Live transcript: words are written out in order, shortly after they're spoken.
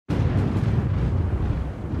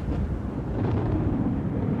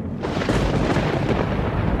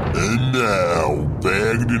And now,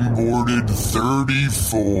 Bagged and Boarded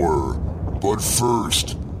 34. But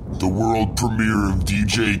first, the world premiere of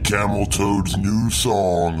DJ Camel Toad's new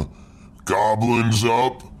song, Goblins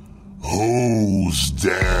Up, Hose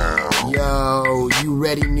Down. Yo, you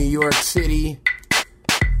ready, New York City?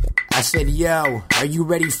 I said, yo, are you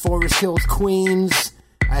ready, Forest Hills, Queens?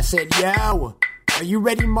 I said, yo, are you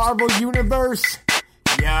ready, Marvel Universe?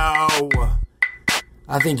 Yo,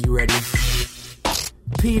 I think you ready.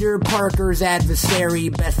 Peter Parker's adversary,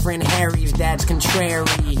 best friend Harry's dad's contrary.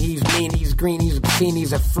 He's mean, he's green, he's obscene,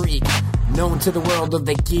 he's a freak. Known to the world of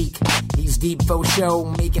the geek. He's deep faux show,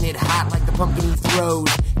 making it hot like the pumpkin he throws.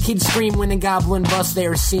 Kids scream when the goblin busts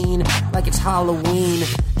their scene, like it's Halloween.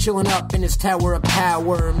 Chilling up in his tower of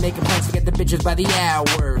power, making plans to get the bitches by the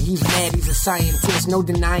hour. He's mad, he's a scientist, no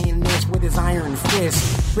denying this with his iron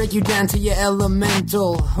fist. Break you down to your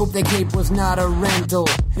elemental, hope that cape was not a rental.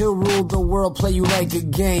 He'll rule the world, play you like a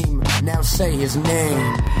game, now say his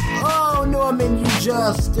name. Oh, Norman, you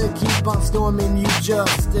just to keep on storming, you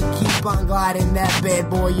just to keep on gliding that bad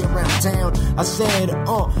boy around town. I said,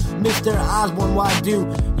 Mr. Osborn, why do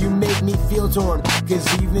you make me feel torn?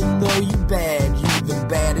 Cause even though you bad, you the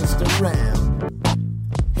baddest around.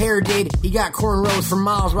 Hair did, he got cornrows for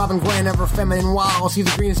miles. Robin Gwen of her feminine walls. He's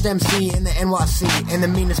the greenest MC in the NYC and the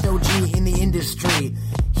meanest OG in the industry.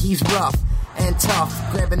 He's rough and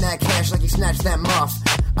tough, grabbing that cash like he snatched that muff.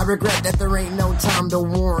 I regret that there ain't no time to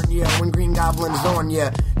warn ya when Green Goblin's on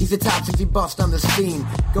ya. He's the top 60 bust on the scene,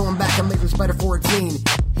 going back Amazing Spider 14.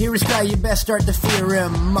 Here is Sky, you best start to fear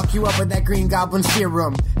him. Muck you up with that Green Goblin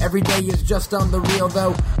serum. Every day is just on the real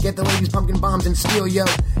though. Get the ladies pumpkin bombs and steal yo.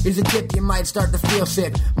 Here's a tip, you might start to feel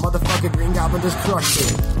sick. Motherfucker, Green Goblin just crushed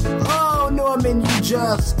it. Oh, Norman, you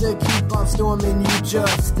just to keep on storming, you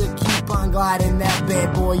just to keep on gliding that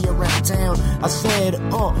bad boy around town. I said,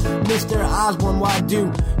 Mr. Osborn, why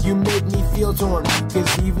do you make me feel torn?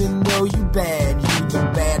 Cause even though you bad, you the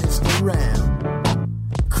baddest around.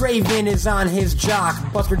 Craven is on his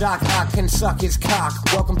jock, Buster Doc Ock can suck his cock.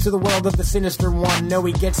 Welcome to the world of the Sinister One. No,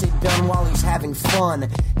 he gets it done while he's having fun.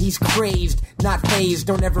 He's crazed, not phased.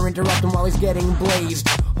 Don't ever interrupt him while he's getting blazed.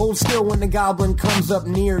 Hold still when the goblin comes up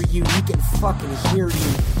near you. He can fucking hear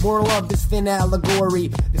you. Moral of this thin allegory.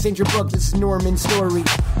 This ain't your book, this is Norman's story.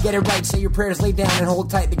 Get it right, say your prayers, lay down and hold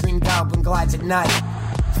tight. The Green Goblin glides at night.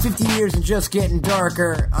 50 years and just getting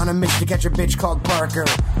darker. On a mission to catch a bitch called Parker.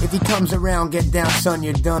 If he comes around, get down, son,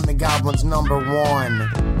 you're done. The Goblin's number one.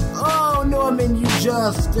 Oh, Norman, you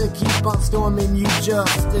just to keep on storming, you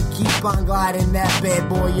just to keep on gliding that bad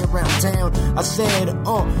boy around town. I said,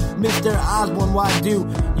 Mr. Osborn, why do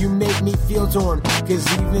you make me feel torn?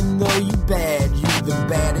 Cause even though you bad, you the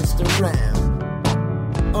baddest around.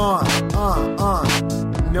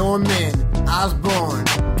 Norman Osborn,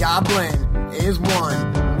 Goblin is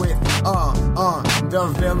one with the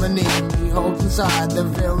villainy he holds inside. The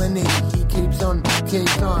villainy he keeps on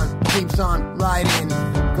riding,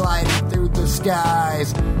 gliding through the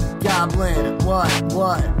skies. Goblin, what?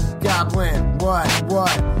 Goblin, what?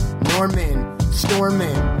 Norman,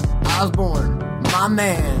 storming, Osborn, my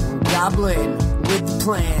man. Goblin with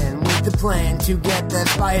the plan to get the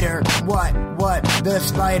spider. What? The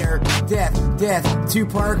spider. Death to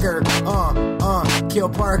Parker. Kill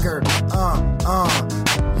Parker.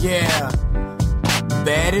 Yeah.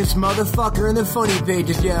 Baddest motherfucker in the funny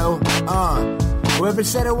pages, yo. Whoever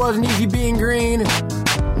said it wasn't easy being green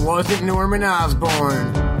wasn't Norman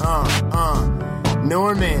Osborn.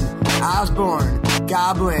 Norman Osborn,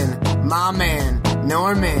 Goblin, my man.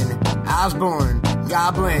 Norman Osborn,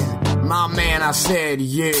 Goblin, my man. I said,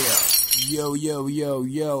 yeah.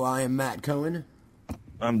 Yo, I am Matt Cohen.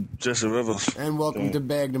 I'm Jesse Rivers. And welcome to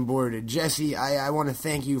Bagged and Boarded. Jesse, I want to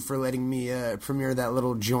thank you for letting me premiere that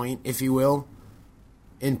little joint, if you will,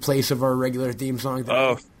 in place of our regular theme song.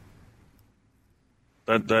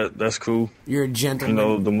 That's cool. You're a gentleman. You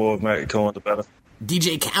know, the more Matt Cohen, the better.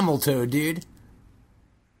 DJ Camel Toe, dude.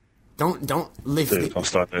 Don't lift Dude, don't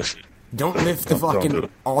start that shit. Don't lift the fucking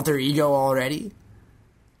alter ego already.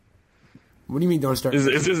 What do you mean don't start? Is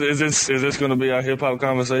this going to be our hip hop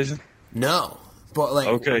conversation? No, but like,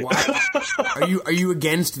 okay. Are you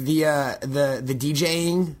against the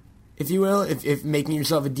DJing, if you will, if making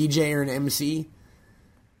yourself a DJ or an MC?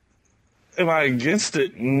 Am I against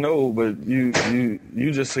it? No, but you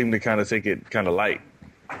just seem to kind of take it kind of light.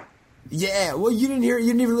 Yeah, well, you didn't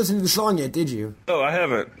even listen to the song yet, did you? No, I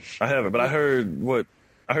haven't, but I heard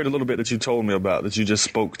a little bit that you told me about, that you just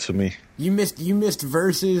spoke to me. You missed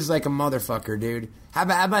verses like a motherfucker, dude. How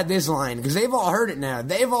about this line? Because they've all heard it now.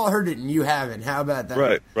 They've all heard it and you haven't. How about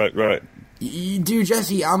that? Right. Dude,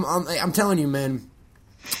 Jesse, I'm telling you, man.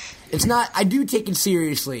 It's not. I do take it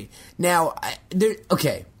seriously. Now,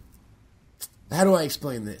 okay. How do I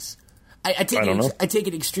explain this? I take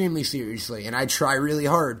it extremely seriously, and I try really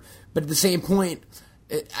hard. But at the same point,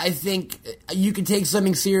 I think you can take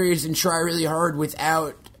something serious and try really hard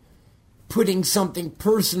without putting something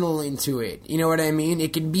personal into it. You know what I mean?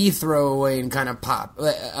 It can be throwaway and kind of pop.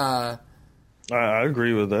 I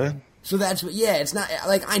agree with that. So that's what. Yeah, it's not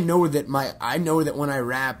like I know that when I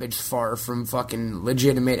rap, it's far from fucking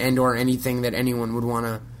legitimate and/or anything that anyone would want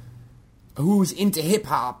to. Who's into hip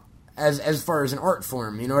hop as far as an art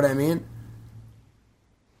form? You know what I mean?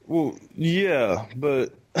 Well, yeah,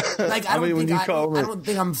 but like I don't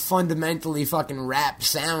think I'm fundamentally fucking rap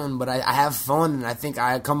sound, but I have fun, and I think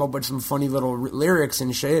I come up with some funny little lyrics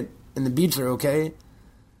and shit, and the beats are okay.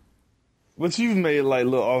 But you've made like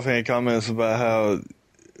little offhand comments about how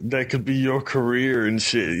that could be your career and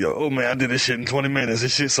shit. Yo, oh man, I did this shit in 20 minutes.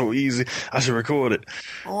 This shit's so easy. I should record it.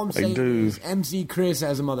 All I'm saying is MC Chris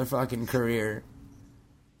has a motherfucking career.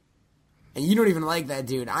 And you don't even like that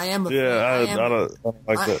dude. I am a fan. I don't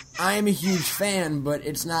like that. I am a huge fan, but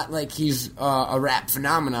it's not like he's a rap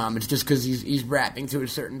phenomenon. It's just because he's rapping to a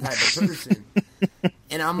certain type of person.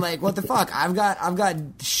 And I'm like, what the fuck? I've got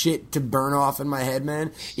shit to burn off in my head,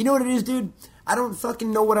 man. You know what it is, dude? I don't fucking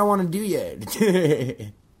know what I want to do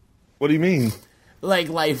yet. What do you mean? Like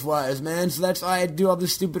life-wise, man. So that's why I do all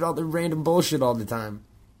the random bullshit all the time.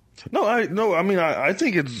 I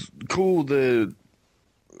think it's cool that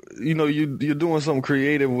you're doing something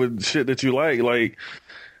creative with shit that you like.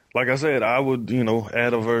 Like I said, I would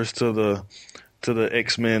add a verse to the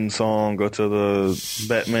X-Men song or to the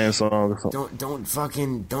Batman song or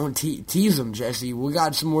something. Don't tease them, Jesse. We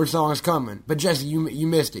got some more songs coming. But Jesse, you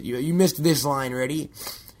missed it. You missed this line. Ready?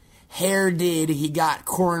 Hair did, he got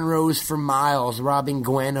cornrows for miles, robbing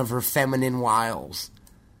Gwen of her feminine wiles.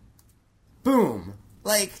 Boom.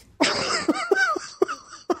 Like,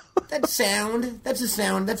 that's a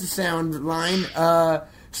sound line.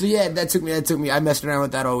 So yeah, that took me, I messed around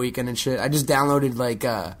with that all weekend and shit. I just downloaded,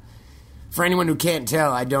 for anyone who can't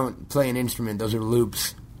tell, I don't play an instrument. Those are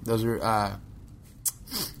loops. Those are,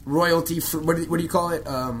 royalty, what do you call it?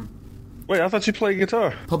 Wait, I thought you played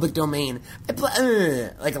guitar. Public domain. I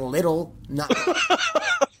play, like a little, not...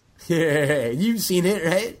 Yeah, you've seen it,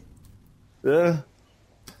 right? Yeah.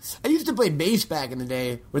 I used to play bass back in the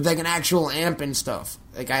day with, an actual amp and stuff.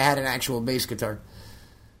 I had an actual bass guitar.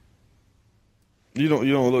 You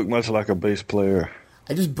don't look much like a bass player.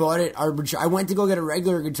 I just bought it arbitrarily. I went to go get a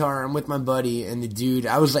regular guitar. I'm with my buddy, and the dude,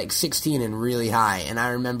 I was 16 and really high. And I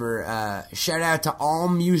remember, shout out to All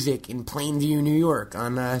Music in Plainview, New York,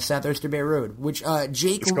 on South Oyster Bay Road, which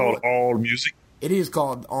Jake. It's called All Music. It is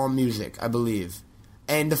called All Music, I believe.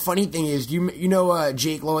 And the funny thing is, you know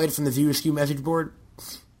Jake Lloyd from the View Askew message board?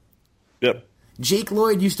 Yep. Jake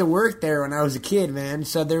Lloyd used to work there when I was a kid, man.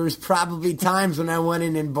 So there was probably times when I went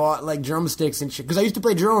in and bought drumsticks and shit, because I used to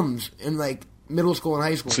play drums in middle school and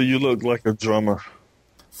high school. So you look like a drummer.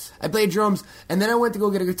 I played drums, and then I went to go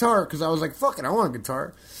get a guitar because I was like, fuck it, I want a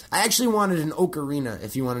guitar. I actually wanted an ocarina,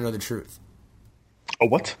 if you want to know the truth. A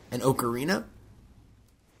what? An ocarina?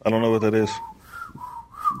 I don't know what that is.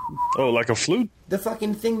 Oh, like a flute? The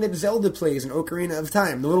fucking thing that Zelda plays, an Ocarina of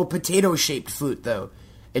Time. The little potato-shaped flute, though.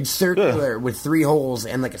 It's circular with 3 holes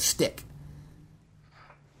and a stick.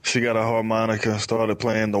 She got a harmonica and started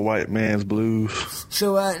playing the white man's blues.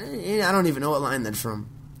 So, I don't even know what line that's from.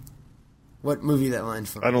 What movie that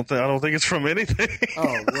line's from. I don't think it's from anything.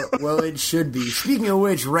 Oh, well, it should be. Speaking of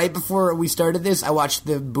which, right before we started this, I watched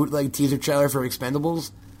the bootleg teaser trailer for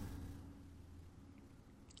Expendables.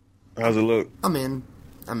 How's it look? I'm in.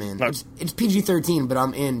 It's PG-13, but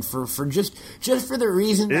I'm in for just for the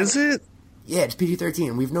reason. Is it? Yeah, it's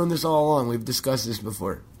PG-13. We've known this all along. We've discussed this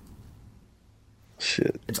before.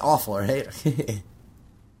 Shit. It's awful, right?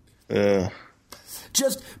 Yeah.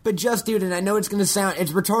 Just, dude, and I know it's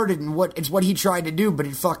retarded and it's what he tried to do, but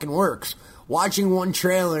it fucking works. Watching one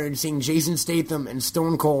trailer and seeing Jason Statham and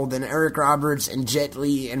Stone Cold and Eric Roberts and Jet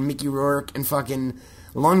Li and Mickey Rourke and fucking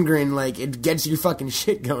Lundgren, it gets your fucking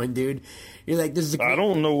shit going, dude. You're like, this is I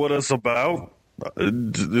don't know what it's about.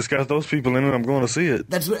 This got those people in it. I'm going to see it.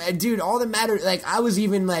 That's what, dude. All that matters. I was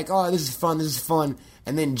even oh, this is fun.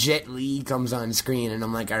 And then Jet Li comes on screen, and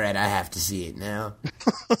I'm like, all right, I have to see it now.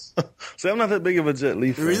 See, I'm not that big of a Jet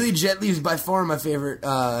Li fan. Really, Jet Li is by far my favorite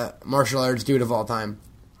martial arts dude of all time.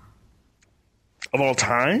 Of all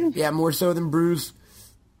time? Yeah, more so than Bruce.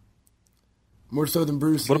 More so than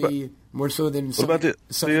Bruce Lee. More so than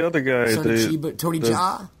the other guy? Tony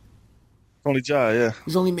Jaa? Tony Jaa, yeah.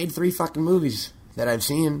 He's only made 3 fucking movies that I've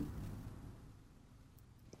seen.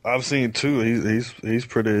 I've seen 2. He's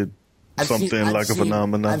pretty a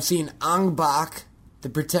phenomenon. I've seen Ong Bak, The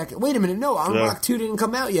Protector. Wait a minute, no, Ong Bak 2 didn't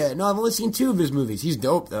come out yet. No, I've only seen 2 of his movies. He's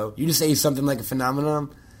dope, though. You just say he's something like a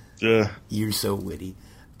phenomenon? Yeah. You're so witty.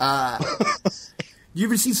 You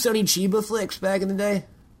ever see Sonny Chiba flicks back in the day?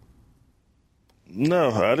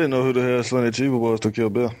 No, I didn't know who the hell Sonny Chiba was to Kill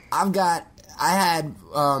Bill. I had,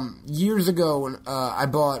 years ago when I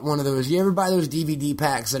bought one of those. You ever buy those DVD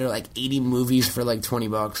packs that are like 80 movies for like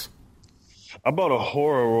 $20? I bought a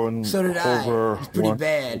horror one. So did I. It's pretty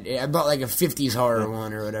bad. I bought like a 50s horror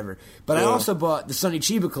one or whatever. But I also bought the Sonny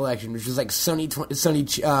Chiba collection, which was like let me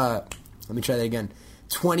try that again.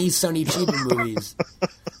 20 Sonny Chiba movies.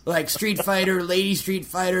 Like Street Fighter, Lady Street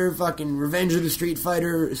Fighter, fucking Revenge of the Street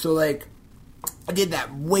Fighter. So like, I did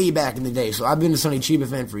that way back in the day. So I've been a Sonny Chiba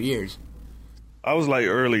fan for years. I was like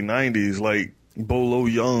early 90s, like Bolo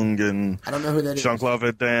Young and I don't know who that is. Jean-Claude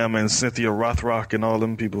Van Damme and Cynthia Rothrock and all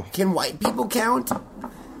them people. Can white people count?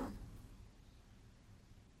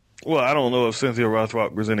 Well, I don't know if Cynthia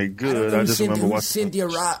Rothrock was any good. I just remember watching. Cynthia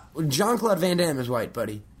Jean-Claude Van Damme is white,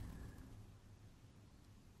 buddy.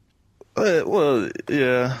 Well,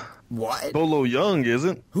 yeah. What? Bolo Young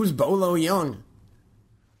isn't. Who's Bolo Young?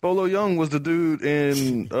 Bolo Young was the dude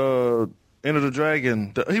in Enter the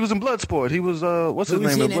Dragon. He was in Bloodsport. He was what's his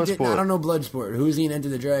name in Bloodsport? I don't know Bloodsport. Who's he in Enter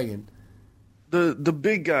the Dragon? The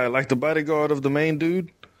big guy, like the bodyguard of the main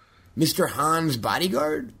dude. Mr. Han's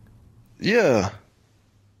bodyguard? Yeah.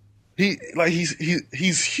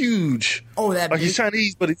 He's huge. Oh, that he's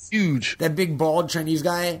Chinese, but he's huge. That big bald Chinese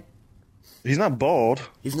guy? He's not bald.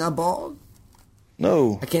 He's not bald?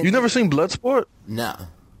 No. You never seen Bloodsport? No.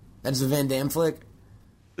 That's the Van Damme flick?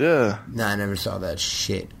 Yeah. Nah, I never saw that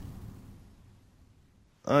shit.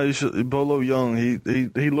 You should. Bolo Young.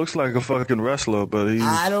 He looks like a fucking wrestler, but he's.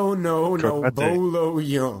 I don't know. No, Bolo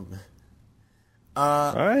Young.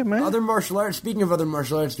 All right, man. Other martial arts. Speaking of other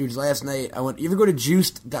martial arts, dudes, last night I went. You ever go to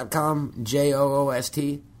Juiced.com?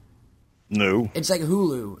 JOOST? No. It's like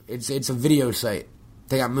Hulu. It's a video site.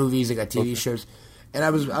 They got movies. They got TV shows. And I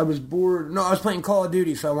was bored. No, I was playing Call of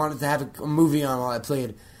Duty, so I wanted to have a movie on while I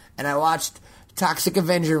played. And I watched Toxic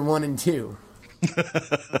Avenger 1 and 2.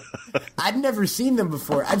 I'd never seen them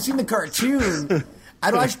before. I'd seen the cartoon.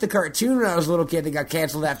 I'd watched the cartoon when I was a little kid that got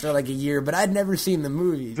canceled after like a year, but I'd never seen the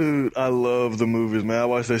movie. Dude, I love the movies, man. I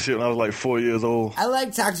watched that shit when I was like 4 years old. I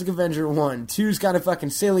like Toxic Avenger 1. 2's kind of fucking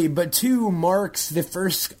silly, but 2 marks the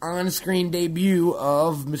first on-screen debut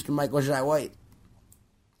of Mr. Michael Jai White.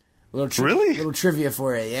 Really? Little trivia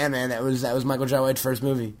for it. Yeah, man. That was Michael Jai White's first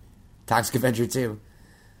movie. Toxic Avenger 2.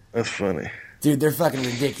 That's funny. Dude, they're fucking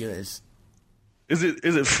ridiculous. Is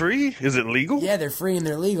it free? Is it legal? Yeah, they're free and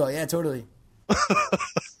they're legal. Yeah, totally.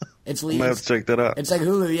 It's legal. I have to check that out. It's like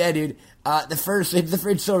Hulu, yeah, dude.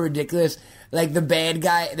 It's so ridiculous. Like the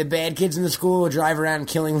bad kids in the school will drive around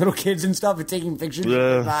killing little kids and stuff and taking pictures of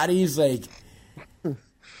their bodies. Like,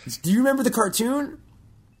 do you remember the cartoon?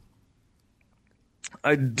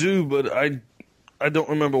 I do, but I don't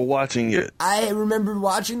remember watching it. I remember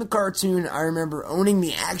watching the cartoon. I remember owning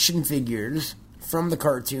the action figures from the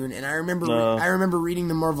cartoon, and I remember reading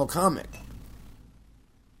the Marvel comic.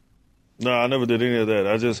 No, I never did any of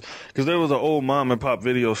that. Because there was an old mom and pop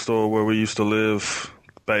video store where we used to live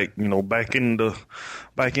back in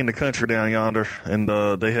the country down yonder, and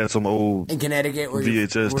they had some old in Connecticut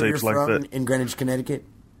VHS tapes like that in Greenwich, Connecticut.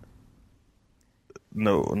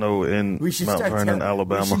 No, in Mount Vernon,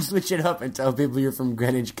 Alabama. We should switch it up and tell people you're from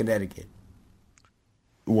Greenwich, Connecticut.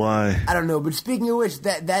 Why? I don't know, but speaking of which,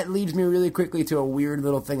 that leads me really quickly to a weird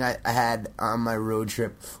little thing I had on my road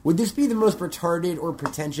trip. Would this be the most retarded or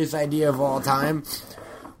pretentious idea of all time?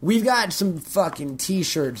 We've got some fucking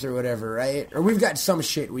T-shirts or whatever, right? Or we've got some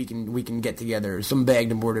shit we can get together, some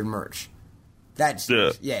bagged and boarded merch.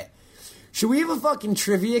 Yeah. Should we have a fucking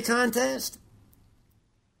trivia contest?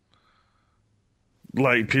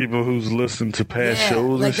 Like people who's listened to past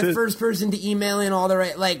shows and shit? Like the first person to email in all the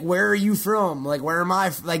right, like, where are you from? Like, where am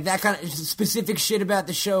I? Like, that kind of specific shit about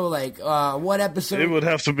the show. Like, what episode? It would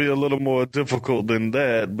have to be a little more difficult than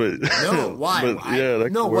that, but... No, why? But, yeah,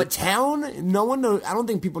 no, what town? No one knows. I don't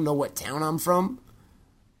think people know what town I'm from.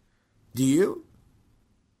 Do you?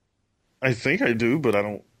 I think I do, but I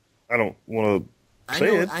don't want to...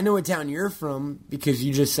 I know what town you're from because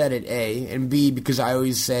you just said it, A, and B, because I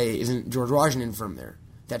always say, isn't George Washington from there?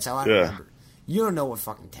 That's how I remember. You don't know what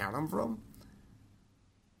fucking town I'm from?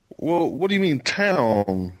 Well, what do you mean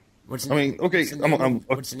town? What's the name? Okay,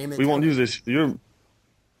 what's the name of the we town? won't use this. You're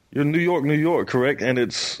New York, correct? And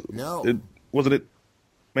it's... No. Wasn't it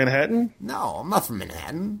Manhattan? No, I'm not from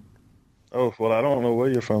Manhattan. Oh, well, I don't know where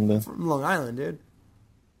you're from then. I'm from Long Island, dude.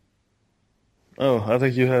 Oh, I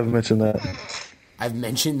think you have mentioned that. I've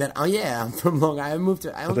mentioned that. Oh yeah, I'm from Long Island. I moved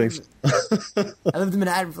to. I lived in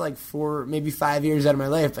Manhattan for like 4, maybe 5 years out of my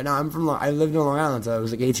life. But no, I'm from. I lived in Long Island until I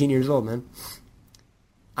was like 18 years old, man.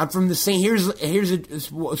 I'm from the same. So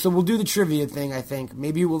we'll do the trivia thing. I think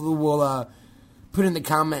maybe we'll put in the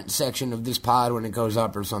comment section of this pod when it goes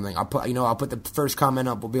up or something. I'll put the first comment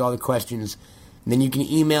up. Will be all the questions, and then you can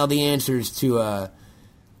email the answers to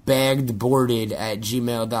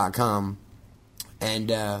baggedboarded@gmail.com.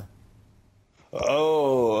 And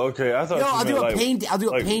oh, okay. I thought I'll do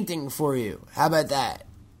a painting for you. How about that?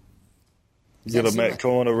 Get a Matt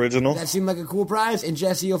Cohen original. That seemed like a cool prize, and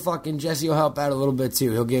Jesse will help out a little bit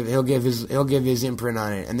too. He'll give his imprint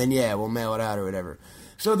on it, and then we'll mail it out or whatever.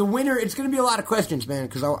 So the winner, it's going to be a lot of questions, man,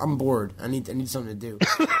 because I'm bored. I need something to do.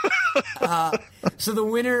 So the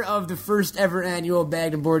winner of the first ever annual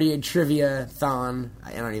Bagged and Boarded Trivia-thon,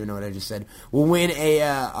 I don't even know what I just said, will win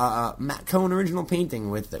a Matt Cohen original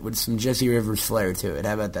painting with some Jesse Rivers flair to it.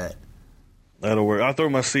 How about that? That'll work. I'll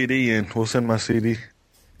throw my CD in. We'll send my CD.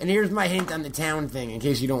 And here's my hint on the town thing, in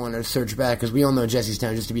case you don't want to search back, because we all know Jesse's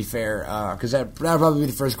town, just to be fair, because that'll probably be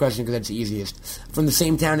the first question, because that's the easiest. From the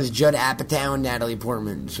same town as Judd Apatow and Natalie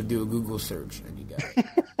Portman, so do a Google search, and you got it.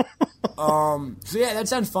 So yeah, that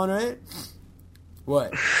sounds fun, right?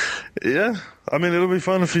 What? Yeah, I mean, it'll be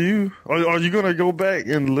fun for you. Are you going to go back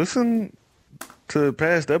and listen to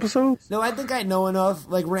past episodes? No, I think I know enough,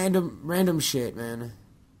 like random shit, man.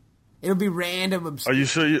 It'll be random. Are you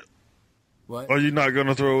sure you... What? Are you not going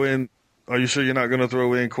to throw in? Are you sure you're not going to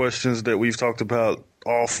throw in questions that we've talked about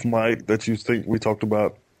off mic that you think we talked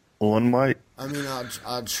about on mic? I mean,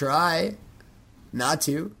 I'll try not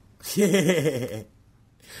to.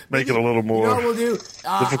 Make it a little more what we'll do?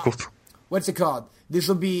 difficult. What's it called? This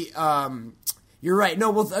will be. You're right. No,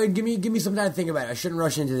 well, give me some time to think about it. I shouldn't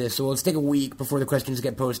rush into this. So let's take a week before the questions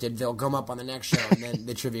get posted. They'll come up on the next show, and then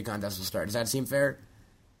the trivia contest will start. Does that seem fair?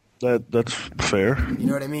 That's fair. You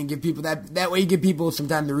know what I mean? Give people that way. You give people some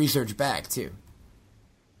time to research back too,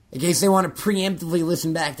 in case they want to preemptively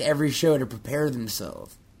listen back to every show to prepare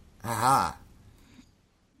themselves. Aha.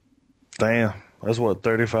 Damn, that's what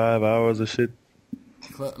 35 hours of shit.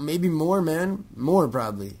 Maybe more, man. More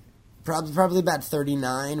probably. Probably about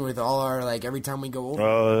 39 with all our every time we go over.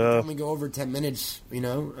 Every time we go over 10 minutes, and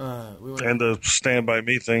the Stand By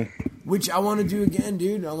Me thing, which I want to do again,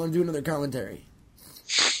 dude. I want to do another commentary.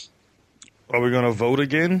 Are we going to vote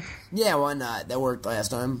again? Yeah, why not? That worked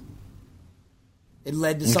last time. It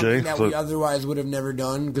led to something that we otherwise would have never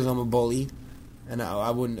done because I'm a bully. And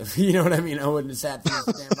I wouldn't have, you know what I mean? I wouldn't have sat through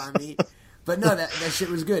Stand By Me. But no, that shit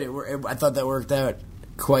was good. I thought that worked out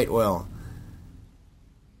quite well.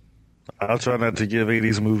 I'll try not to give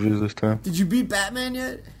 80s movies this time. Did you beat Batman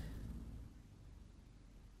yet?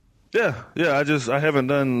 Yeah. I haven't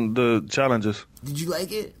done the challenges. Did you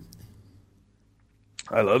like it?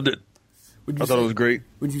 I loved it. I thought it was great.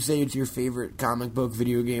 Would you say it's your favorite comic book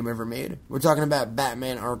video game ever made? We're talking about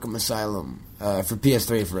Batman Arkham Asylum for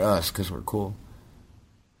PS3 for us because we're cool.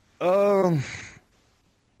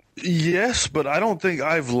 Yes, but I don't think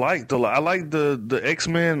I've liked a lot. I like the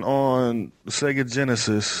X-Men on Sega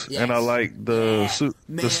Genesis, and I like the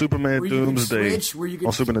Superman Doomsday on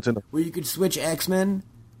Super Nintendo. Where you could switch X-Men.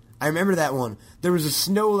 I remember that one. There was a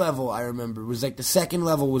snow level, I remember. It was the second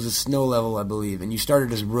level was a snow level, I believe. And you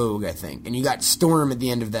started as Rogue, I think. And you got Storm at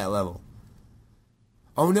the end of that level.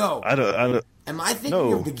 Oh, no. I don't Am I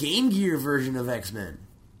thinking of the Game Gear version of X-Men?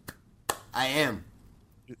 I am.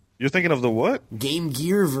 You're thinking of the what? Game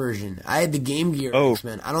Gear version. I had the Game Gear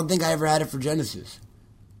X-Men. I don't think I ever had it for Genesis.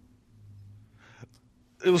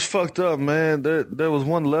 It was fucked up, man. There was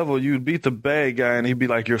one level you'd beat the bad guy and he'd be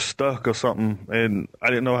like, "You're stuck" or something, and I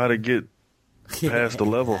didn't know how to get past the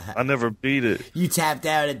level. I never beat it. You tapped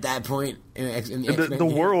out at that point. The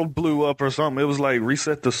world blew up or something. It was like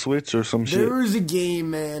reset the switch or some shit. There was a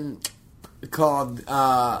game, man, called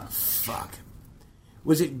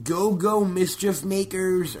was it Go Go Mischief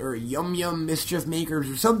Makers or Yum Yum Mischief Makers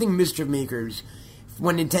or something Mischief Makers?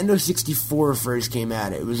 When Nintendo 64 first came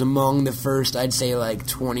out, it was among the first, I'd say,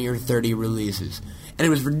 20 or 30 releases. And it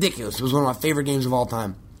was ridiculous. It was one of my favorite games of all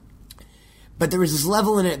time. But there was this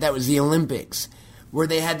level in it that was the Olympics, where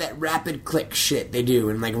they had that rapid click shit they do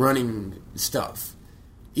and, running stuff.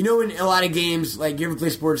 You know, in a lot of games, you ever play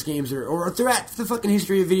sports games or throughout the fucking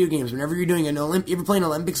history of video games, whenever you're doing you ever play an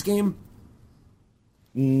Olympics game?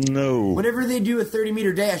 No. Whenever they do a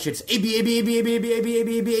 30-meter dash, it's A, B, A, B, A, B, A, B, A, B, A, B, A,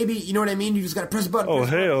 B, A, B, A, B. You know what I mean? You just got to press a button. Oh,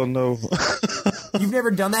 hell no. You've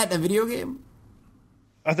never done that in a video game?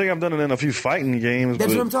 I think I've done it in a few fighting games.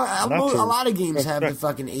 That's what I'm talking about. A lot of games have the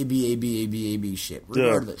fucking A, B, A, B, A, B, A, B shit.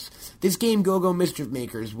 Regardless. Yeah. This game, Go Go Mischief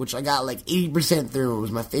Makers, which I got 80% through,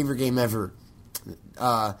 was my favorite game ever.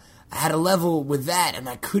 I had a level with that, and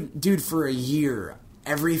I couldn't, dude, for a year,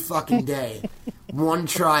 every fucking day. One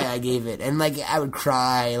try I gave it, and, like, I would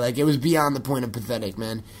cry. Like, it was beyond the point of pathetic,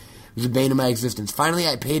 man. It was a bane of my existence. Finally,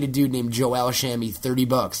 I paid a dude named Joel Shammy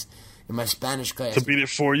 $30 in my Spanish class. To beat it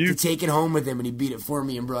for you? To take it home with him, and he beat it for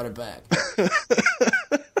me and brought it back.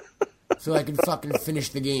 So I could fucking finish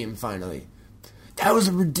the game, finally. That was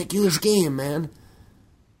a ridiculous game, man.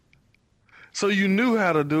 So you knew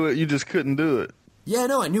how to do it, you just couldn't do it. Yeah,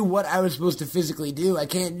 no, I knew what I was supposed to physically do. I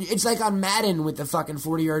can't... It's like on Madden with the fucking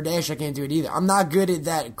 40-yard dash. I can't do it either. I'm not good at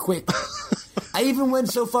that quick. I even went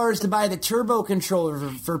so far as to buy the turbo controller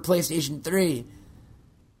for PlayStation 3.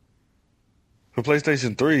 For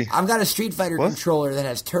PlayStation 3? I've got a Street Fighter controller that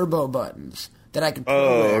has turbo buttons that I can program.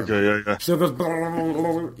 Oh, okay, yeah. So it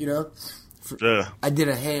goes... You know? Yeah. I did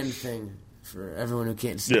a hand thing for everyone who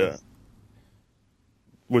can't see. Yeah.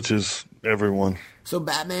 Which is everyone. So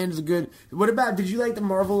Batman's a good... What about... Did you like the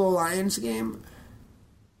Marvel Alliance game?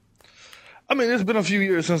 I mean, it's been a few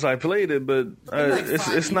years since I played it, but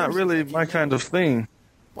it's not really my kind of thing.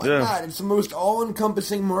 Why not? It's the most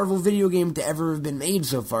all-encompassing Marvel video game to ever have been made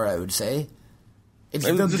so far, I would say. It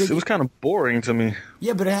was kind of boring to me.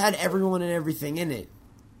 Yeah, but it had everyone and everything in it.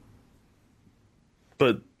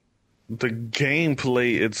 But the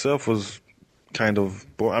gameplay itself was kind of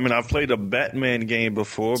boring. I mean, I've played a Batman game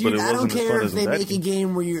before, Dude, but it wasn't as fun as I don't care if they make a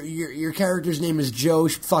game where your character's name is Joe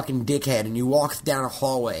fucking Dickhead and you walk down a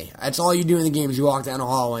hallway. That's all you do in the game is you walk down a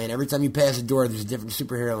hallway, and every time you pass a door, there's a different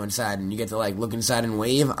superhero inside, and you get to like look inside and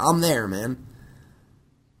wave. I'm there, man.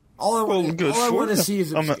 All I want to see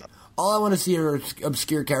is all I want to see are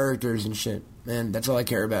obscure characters and shit, man. That's all I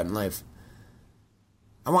care about in life.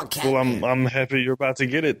 I want Catman. Well, I'm happy you're about to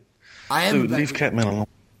get it. I am. Dude, leave Catman alone.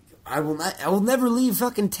 I will not. I will never leave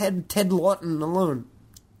fucking Ted Lawton alone.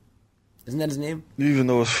 Isn't that his name? Even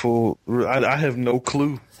though it's full, I have no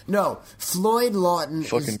clue. No, Floyd Lawton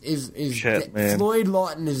fucking is Catman. Floyd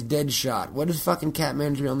Lawton is Deadshot. What is fucking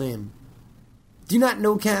Catman's real name? Do you not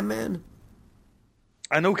know Catman?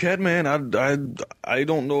 I know Catman. I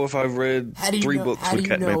don't know if I've read three books with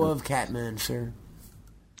Catman. How do you know of Catman, sir?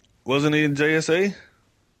 Wasn't he in JSA?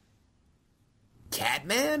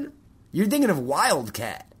 Catman? You're thinking of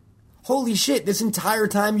Wildcat. Holy shit, this entire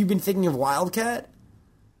time you've been thinking of Wildcat?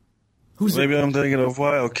 Maybe I'm thinking of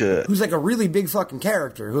Wildcat. Who's like a really big fucking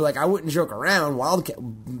character, who like I wouldn't joke around. Wildcat,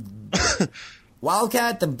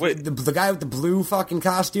 the guy with the blue fucking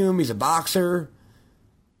costume, he's a boxer.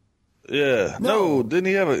 Yeah. No, didn't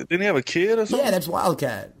he have a kid or something? Yeah, that's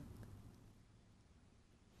Wildcat.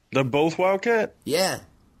 They're both Wildcat? Yeah.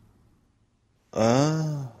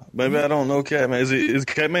 Maybe I don't know Catman. Is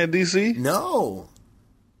Catman DC? No.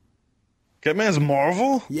 Catman's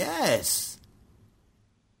Marvel? Yes.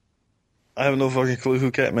 I have no fucking clue who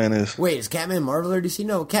Catman is. Wait, is Catman Marvel or DC?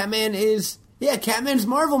 No, Catman is... Yeah, Catman's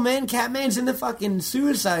Marvel, man. Catman's in the fucking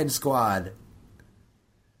Suicide Squad.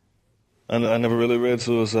 I never really read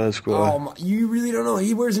Suicide Squad. Oh, you really don't know?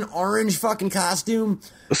 He wears an orange fucking costume.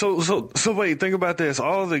 So wait, think about this.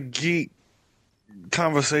 All the geek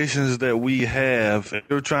conversations that we have,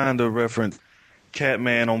 you're trying to reference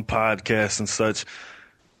Catman on podcasts and such.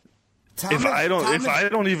 If I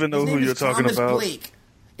don't even know who you're talking about. Blake.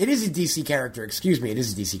 It is a DC character. Excuse me, it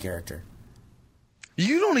is a DC character.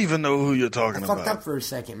 You don't even know who you're talking about. I fucked up for a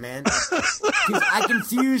second, man. I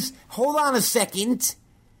confused. Hold on a second.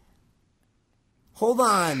 Hold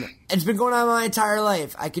on. It's been going on my entire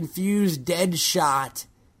life. I confused Deadshot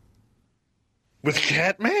with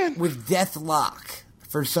Catman? With Deathlock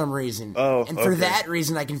for some reason. Oh, and for that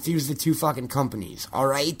reason, I confused the two fucking companies. All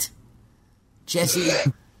right? Jesse,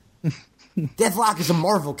 Deathlock is a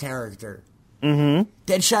Marvel character. Mm-hmm.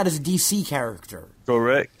 Deadshot is a DC character.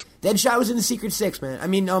 Correct. Deadshot was in the Secret Six, man. I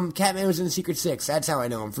mean, Catman was in the Secret Six. That's how I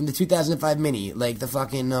know him. From the 2005 mini. Like, the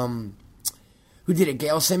fucking, who did it?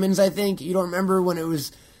 Gail Simmons, I think? You don't remember when it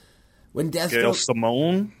was... When Deathstroke... Gail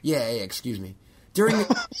Simone? Yeah, excuse me. During...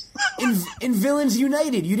 in Villains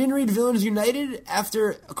United. You didn't read Villains United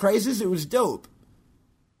after Crisis? It was dope.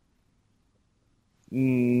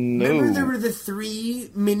 No. Remember there were the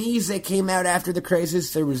 3 minis that came out after the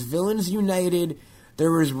Crisis? There was Villains United,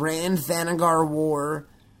 there was Rand Thanagar War.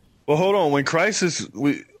 Well, hold on. When Crisis,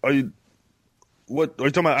 are you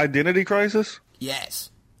talking about Identity Crisis?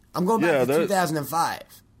 Yes. I'm going back to 2005.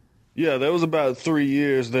 Yeah, there was about 3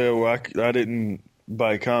 years there where I didn't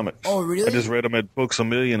buy comics. Oh, really? I just read them at Books A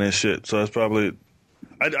Million and shit. So that's probably...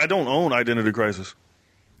 I don't own Identity Crisis.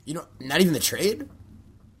 You know, not even the trade?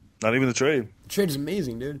 Not even the trade. The trade is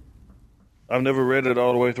amazing, dude. I've never read it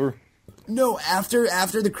all the way through. No, after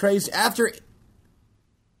the Crisis...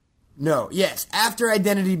 No, yes, After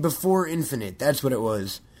Identity, Before Infinite. That's what it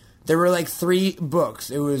was. There were like 3 books.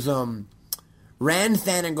 It was Rand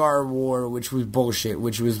Thanagar War, which was bullshit,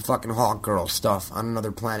 which was fucking Hawk Girl stuff on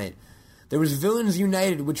another planet. There was Villains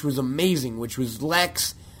United, which was amazing, which was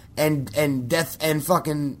Lex and Death and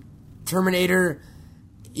fucking Terminator.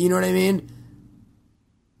 You know what I mean?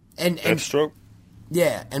 And Deathstroke.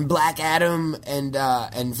 Yeah, and Black Adam and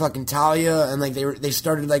fucking Talia, and like they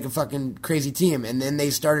started like a fucking crazy team, and then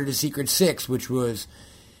they started a Secret Six, which was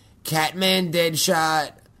Catman,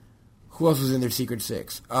 Deadshot. Who else was in their Secret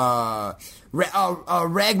Six? Ragman.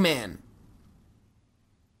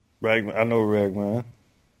 Ragman. I know Ragman.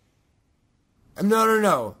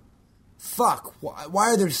 No. Fuck.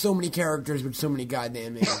 Why are there so many characters with so many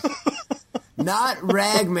goddamn names? Not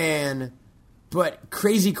Ragman, but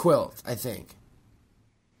Crazy Quilt, I think.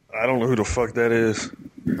 I don't know who the fuck that is.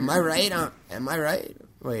 Am I right? Am I right?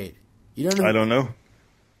 Wait. You don't know? I don't know.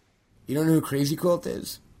 You don't know who Crazy Quilt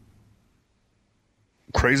is?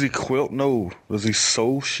 Crazy Quilt? No. Was he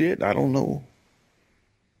soul shit? I don't know.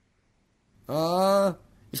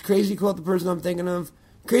 Is Crazy Quilt the person I'm thinking of?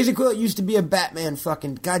 Crazy Quilt used to be a Batman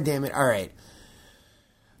fucking... God damn it. All right.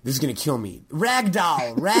 This is going to kill me.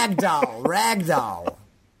 Ragdoll.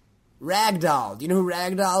 Ragdoll. Do you know who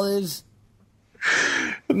Ragdoll is?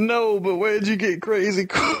 No, but where'd you get Crazy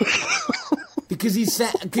Quilt? Because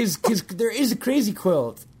because there is a Crazy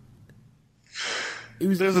Quilt.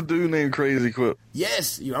 There's a dude named Crazy Quilt.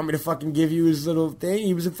 Yes, you want me to fucking give you his little thing?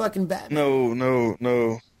 He was a fucking Batman.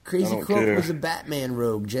 No. Crazy Quilt was a Batman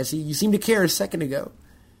rogue, Jesse. You seemed to care a second ago.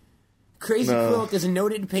 Crazy Quilt is a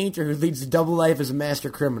noted painter who leads a double life as a master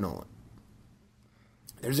criminal.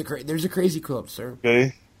 There's a Crazy Quilt, sir.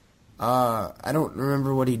 Okay. I don't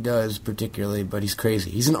remember what he does particularly, but he's crazy.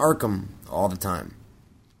 He's in Arkham all the time.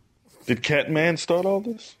 Did Catman start all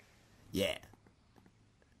this? Yeah.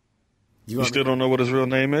 You still don't know what his real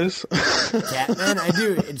name is? Catman? I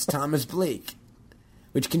do. It's Thomas Blake,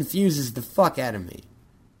 which confuses the fuck out of me.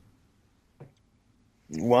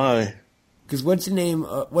 Why? Because what's the name?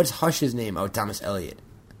 What's Hush's name? Oh, Thomas Elliot.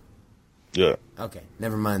 Yeah. Okay,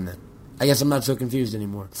 never mind then. I guess I'm not so confused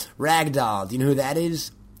anymore. Ragdoll. Do you know who that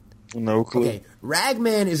is? No clue. Okay,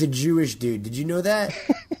 Ragman is a Jewish dude. Did you know that?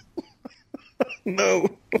 No.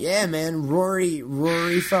 Yeah, man. Rory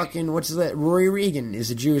fucking, what's that? Rory Regan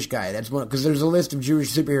is a Jewish guy. That's one, because there's a list of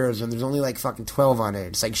Jewish superheroes and there's only like fucking 12 on it.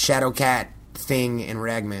 It's like Shadowcat, Thing, and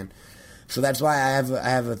Ragman. So that's why I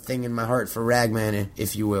have a thing in my heart for Ragman,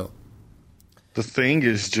 if you will. The Thing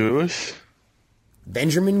is Jewish?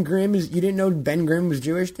 Benjamin Grimm is, you didn't know Ben Grimm was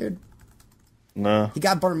Jewish, dude? No. He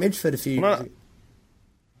got bar mitzvahed a few years ago.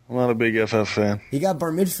 I'm not a big FF fan. He got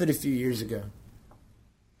bar mitzvahed a few years ago.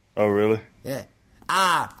 Oh, really? Yeah.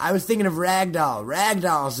 I was thinking of Ragdoll.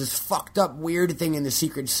 Ragdoll is this fucked up weird thing in the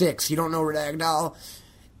Secret Six. You don't know Ragdoll?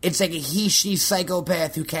 It's like a he-she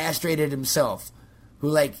psychopath who castrated himself. Who,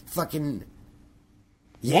 like, fucking...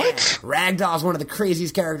 Yeah. What? Ragdoll is one of the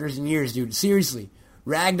craziest characters in years, dude. Seriously.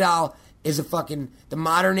 Ragdoll is a fucking... The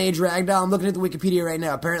modern age Ragdoll, I'm looking at the Wikipedia right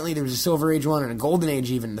now. Apparently there was a Silver Age one and a Golden Age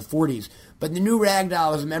even in the 40s. But the new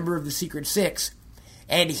Ragdoll is a member of the Secret Six.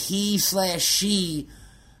 And he/she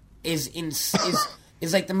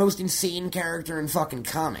is like the most insane character in fucking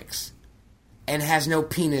comics. And has no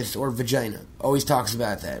penis or vagina. Always talks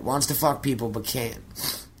about that. Wants to fuck people but can't.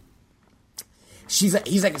 He's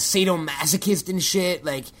like a sadomasochist and shit.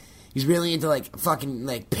 Like, he's really into like fucking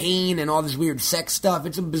like pain and all this weird sex stuff.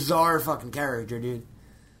 It's a bizarre fucking character, dude.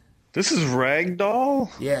 This is Ragdoll?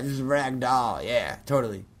 Yeah, this is Ragdoll. Yeah,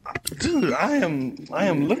 totally. Dude, I am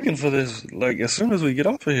looking for this like as soon as we get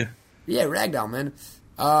off of here. Yeah, Ragdoll, man.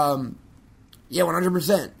 Yeah,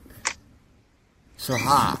 100%. So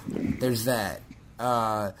there's that.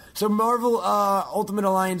 So Marvel Ultimate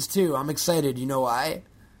Alliance 2. I'm excited. You know why?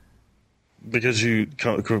 Because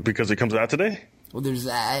it comes out today? Well, there's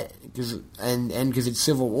that, because it's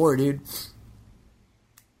Civil War, dude.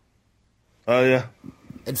 Oh yeah.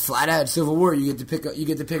 It's flat out Civil War. You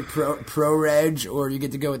get to pick pro Reg, or you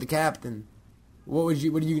get to go with the Captain. What do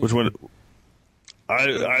you? Which one?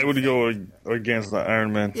 I would go against the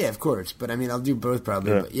Iron Man. Yeah, of course. But I mean, I'll do both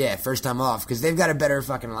probably. Yeah, but yeah, first time off because they've got a better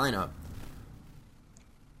fucking lineup.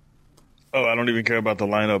 Oh, I don't even care about the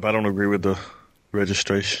lineup. I don't agree with the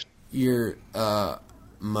registration. You're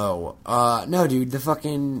Mo. No, dude.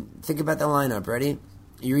 Think about the lineup. Ready?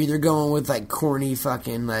 You're either going with like corny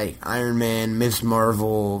fucking like Iron Man, Miss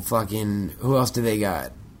Marvel, fucking who else do they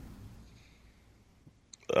got?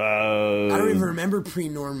 I don't even remember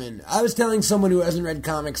pre-Norman. I was telling someone who hasn't read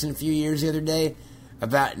comics in a few years the other day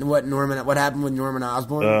about what happened with Norman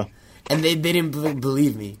Osborn, and they didn't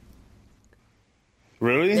believe me.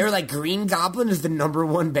 Really? They're like, Green Goblin is the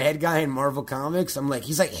 #1 bad guy in Marvel Comics. I'm like,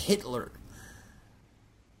 he's like Hitler.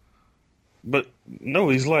 But no,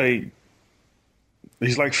 he's like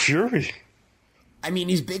Fury. I mean,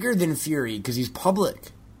 he's bigger than Fury because he's public.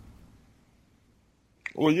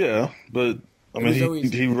 Well, yeah, but I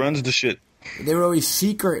mean, he runs the shit. They were always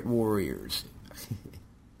secret warriors.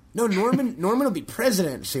 No, Norman will be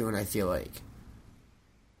president soon, I feel like.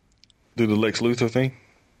 Do the Lex Luthor thing?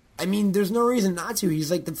 I mean, there's no reason not to.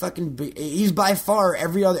 He's like the fucking... He's by far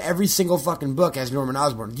every single fucking book has Norman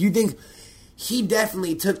Osborn. Do you think... He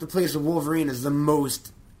definitely took the place of Wolverine as the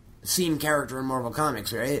most seen character in Marvel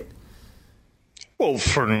Comics, right? Well,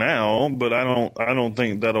 for now, but I don't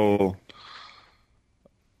think that'll...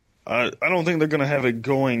 I don't think they're going to have it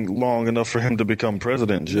going long enough for him to become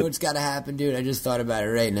president. You know what's got to happen, dude? I just thought about it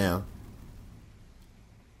right now.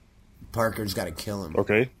 Parker's got to kill him.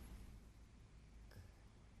 Okay.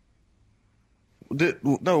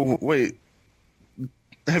 No, wait.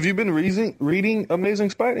 Have you been reading Amazing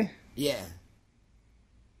Spidey? Yeah.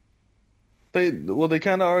 They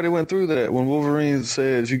kind of already went through that when Wolverine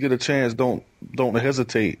says, "You get a chance, don't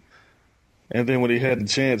hesitate," and then when he had the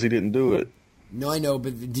chance, he didn't do it. No, I know,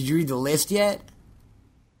 but did you read the list yet?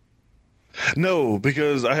 No,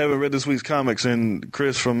 because I haven't read this week's comics, and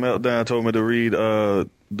Chris from Meltdown told me to read the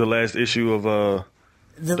last issue of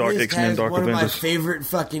The Dark list X-Men, has Dark one Avengers. of my favorite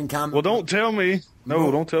fucking comics. Well, don't tell me.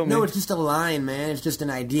 No, don't tell me. No, it's just a line, man. It's just an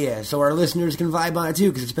idea. So our listeners can vibe on it, too,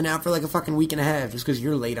 because it's been out for like a fucking week and a half, just because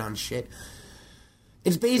you're late on shit.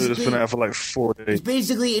 It's basically... It's been out for like 4 days.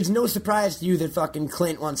 It's no surprise to you that fucking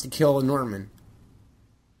Clint wants to kill Norman.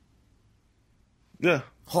 Yeah.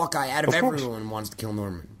 Hawkeye, out of Of course. everyone, wants to kill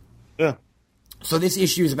Norman. Yeah. So this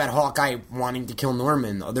issue is about Hawkeye wanting to kill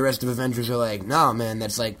Norman. The rest of Avengers are like, nah, man,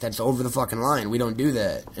 that's over the fucking line. We don't do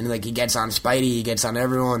that. And like he gets on Spidey, he gets on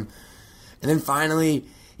everyone. And then finally,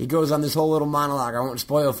 he goes on this whole little monologue. I won't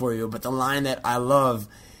spoil for you, but the line that I love,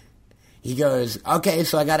 he goes, okay,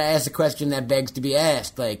 so I gotta ask the question that begs to be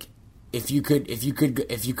asked. Like, if you could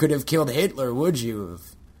have killed Hitler, would you have?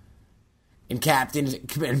 And Captain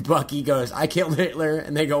and Bucky goes, I killed Hitler.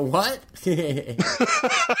 And they go, what?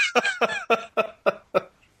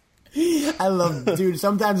 I love, dude,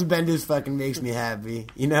 sometimes Bendis fucking makes me happy,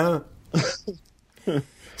 you know?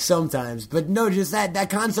 Sometimes. But no, just that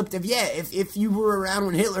concept of, yeah, if you were around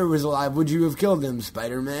when Hitler was alive, would you have killed him,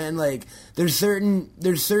 Spider-Man? Like, there's certain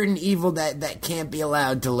evil that can't be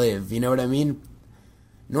allowed to live, you know what I mean?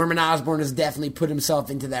 Norman Osborn has definitely put himself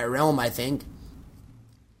into that realm, I think.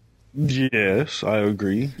 Yes, I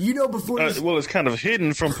agree. You know, before this, well, it's kind of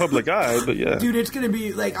hidden from public eye, but yeah. dude, it's gonna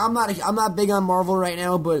be like I'm not big on Marvel right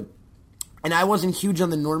now, and I wasn't huge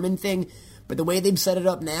on the Norman thing, but the way they've set it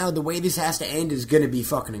up now, the way this has to end is gonna be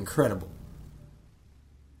fucking incredible.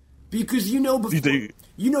 Because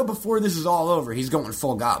before this is all over, he's going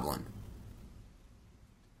full Goblin.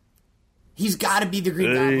 He's got to be the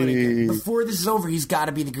Green Goblin again. Before this is over, he's got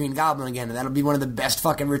to be the Green Goblin again, and that'll be one of the best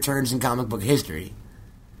fucking returns in comic book history.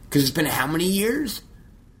 Because it's been how many years?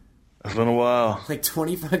 It's been a while. Like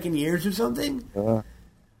 20 fucking years or something? Yeah.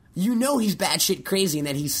 You know he's batshit crazy and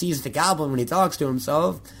that he sees the Goblin when he talks to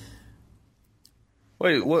himself.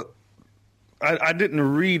 Wait, what? I didn't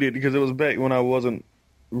read it because it was back when I wasn't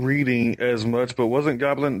reading as much, but didn't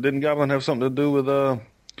Goblin have something to do with the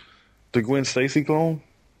Gwen Stacy clone?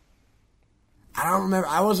 I don't remember.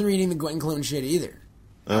 I wasn't reading the Gwen clone shit either.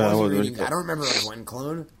 I don't remember a Gwen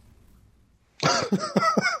clone.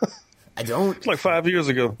 I don't. It's like 5 years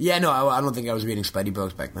ago. Yeah, no, I don't think I was reading Spidey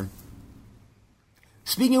books back then.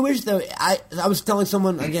 Speaking of which, though, I was telling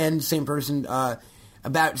someone, again, same person,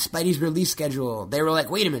 about Spidey's release schedule. They were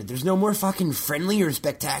like, wait a minute, there's no more fucking Friendly or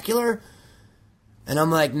Spectacular? And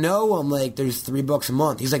I'm like, no. I'm like, there's 3 books a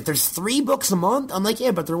month. He's like, there's 3 books a month? I'm like,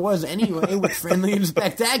 yeah, but there was anyway with Friendly and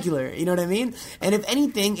Spectacular. You know what I mean? And if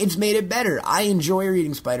anything, it's made it better. I enjoy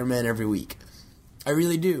reading Spider-Man every week. I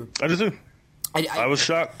really do. I do too. I was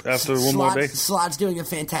shocked after one more day. Slot's doing a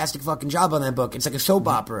fantastic fucking job on that book. It's like a soap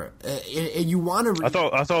opera. You want to read.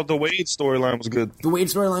 I thought the Wade storyline was good. The Wade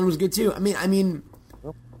storyline was good too. I mean,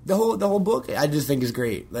 the whole book I just think is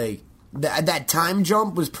great. Like that time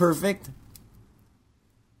jump was perfect.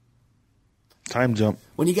 Time jump.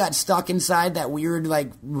 When he got stuck inside that weird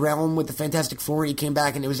like realm with the Fantastic Four, he came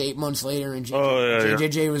back and it was 8 months later, and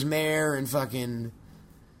JJ was mayor and fucking.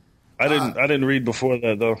 I didn't read before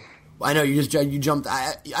that though. I know you jumped.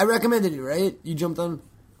 I recommended it, right? You jumped on.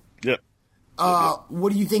 Yep.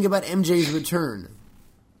 What do you think about MJ's return?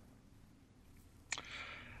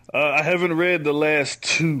 I haven't read the last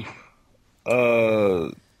 2.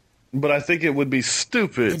 but I think it would be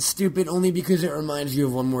stupid. It's stupid only because it reminds you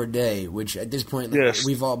of One More Day, which at this point Yes.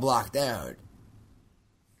 we've all blocked out.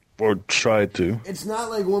 Or tried to. It's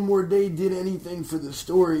not like One More Day did anything for the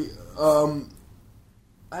story.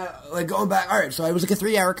 Like going back, all right. So I was like a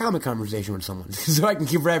 3-hour comic conversation with someone, so I can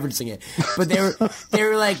keep referencing it. But they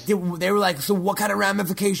were like, so what kind of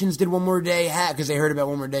ramifications did One More Day have? Because they heard about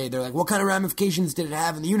One More Day. They're like, what kind of ramifications did it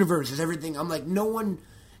have in the universe? Is everything? I'm like, no one.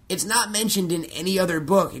 It's not mentioned in any other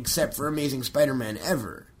book except for Amazing Spider-Man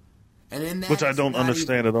ever. And in that, Which I don't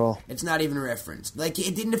understand at all. It's not even referenced. Like,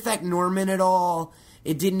 it didn't affect Norman at all.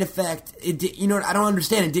 It didn't affect it. You know what? I don't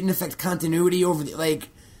understand. It didn't affect continuity over the like.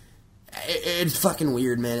 It's fucking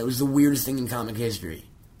weird, man. It was the weirdest thing in comic history.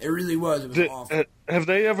 It really was. It was awful. Have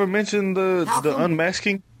they ever mentioned the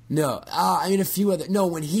unmasking? No, I mean a few other. No,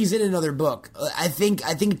 when he's in another book, I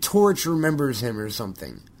think Torch remembers him or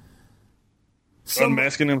something.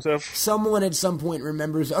 Unmasking himself? Someone at some point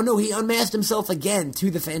remembers. Oh no, he unmasked himself again to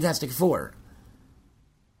the Fantastic Four.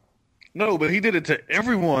 No, but he did it to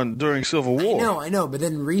everyone during Civil War. I know, but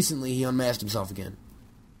then recently he unmasked himself again.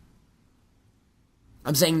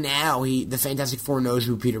 I'm saying now the Fantastic Four knows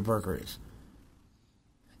who Peter Parker is.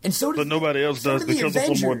 And so but nobody else does because of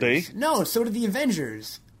One More Day? No, so did the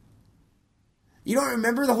Avengers. You don't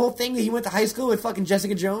remember the whole thing that he went to high school with fucking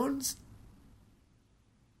Jessica Jones?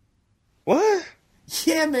 What?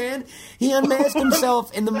 Yeah, man. He unmasked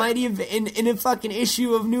himself in the in a fucking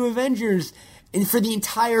issue of New Avengers and for the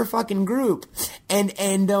entire fucking group. And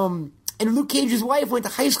Luke Cage's wife went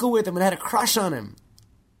to high school with him and had a crush on him.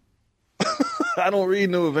 I don't read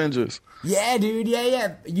New Avengers. Yeah, dude.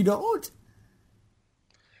 Yeah. You don't?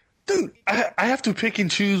 Dude, I have to pick and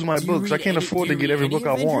choose my books. I can't afford to get every book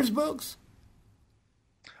I Avengers want. Books?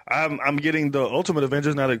 I'm getting the Ultimate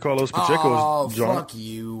Avengers now that Carlos Pacheco's joined. Fuck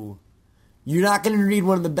you. You're not going to read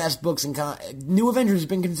one of the best books in New Avengers has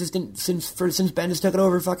been consistent since Bendis took it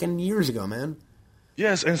over fucking years ago, man.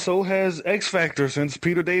 Yes, and so has X Factor since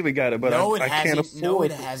Peter David got it, but I can't afford. No,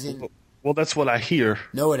 it hasn't. Well, that's what I hear.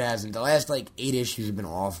 No, it hasn't. The last 8 issues have been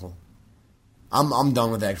awful. I'm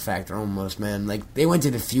done with X Factor almost, man. Like they went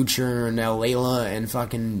to the future, and now Layla and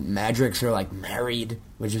fucking Madrix are like married,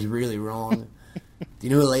 which is really wrong. Do you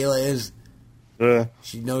know who Layla is? Yeah.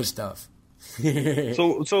 She knows stuff.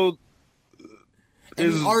 So.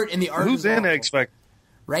 And the art who's in X Factor?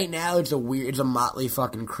 Right now, it's a motley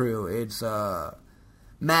fucking crew. It's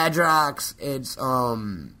Madrox. It's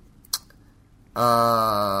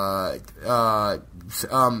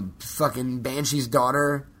fucking Banshee's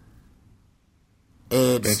daughter.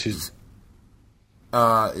 It's Banshee's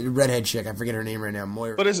redhead chick. I forget her name right now.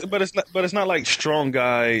 Moira. But it's not like Strong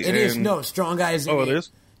Guy. It is Strong Guy is. Oh, it is.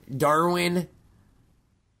 Darwin.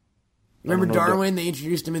 Remember Darwin? They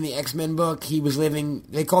introduced him in the X-Men book. He was living.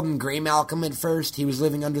 They called him Grey Malcolm at first. He was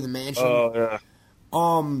living under the mansion. Oh yeah.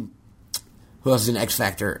 Who else is in X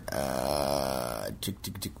Factor?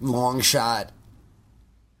 Long Shot.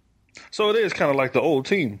 So it is kind of like the old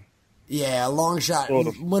team. Yeah, Long Shot. Sort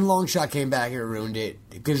of. When Long Shot came back, it ruined it.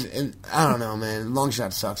 Because, I don't know, man. Long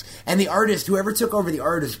Shot sucks. And the artist, whoever took over the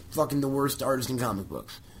art is fucking the worst artist in comic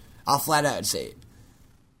books. I'll flat out say it.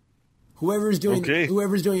 Whoever's doing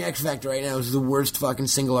X Factor right now is the worst fucking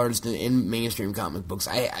single artist in mainstream comic books.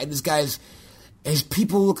 His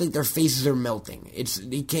people look like their faces are melting.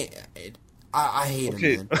 I hate him,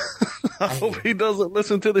 man. I hope he doesn't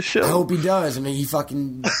listen to the show. I hope he does. I mean, he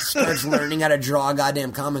fucking starts learning how to draw a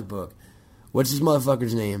goddamn comic book. What's this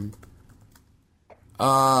motherfucker's name?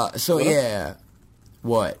 Yeah.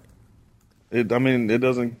 What? It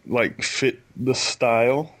doesn't, like, fit the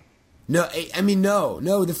style. No,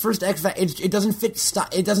 no. The first X Factor, it doesn't fit.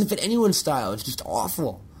 It doesn't fit anyone's style. It's just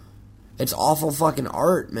awful. It's awful fucking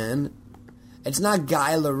art, man. It's not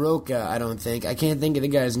Guy LaRocca. I don't think. I can't think of the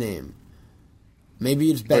guy's name.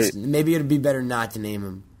 Maybe it's best. Wait. Maybe it'd be better not to name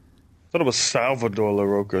him. I thought it was Salvador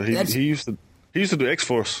LaRocca. He used to do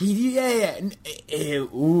X-Force. Yeah.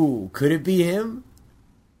 Ooh, could it be him?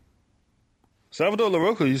 Salvador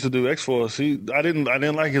LaRocca used to do X-Force. I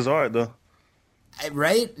didn't like his art though.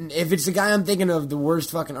 Right? If it's the guy I'm thinking of, the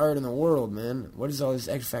worst fucking art in the world, man. What is all this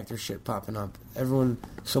X Factor shit popping up? Everyone,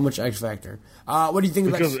 so much X Factor. What do you think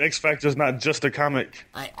about... Because X Factor's not just a comic.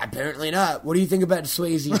 Apparently not. What do you think about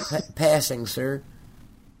Swayze passing, sir?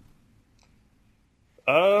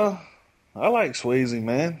 I like Swayze,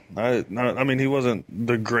 man. I mean, he wasn't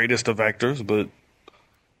the greatest of actors, but...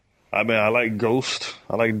 I mean, I like Ghost.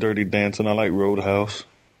 I like Dirty Dancing. I like Roadhouse.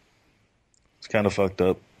 It's kind of fucked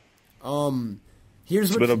up.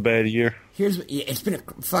 It's been a bad year. It's been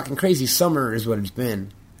a fucking crazy summer is what it's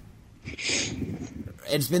been.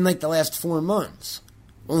 It's been like the last 4 months.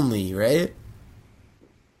 Only, right?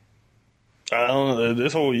 I don't know.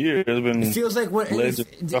 This whole year has been. It feels like what.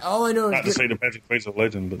 All I know is not to say the Patrick Swayze of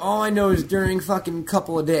legend, but all I know is during fucking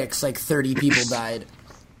Couple of Dicks, like 30 people died.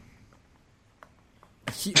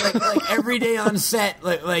 like every day on set,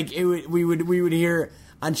 we would hear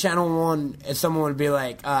on Channel 1, someone would be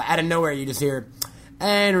like, out of nowhere, you just hear,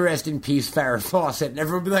 and rest in peace, Farrah Fawcett, and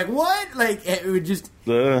everyone would be like, what? Like, it would just.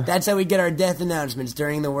 That's how we get our death announcements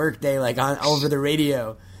during the workday, like over the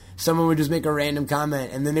radio. Someone would just make a random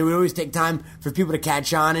comment, and then they would always take time for people to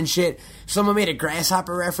catch on and shit. Someone made a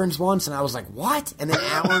grasshopper reference once, and I was like, what? And then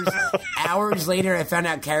hours later, I found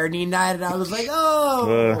out Carradine died, and I was like,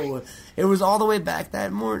 oh! It was all the way back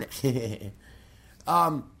that morning.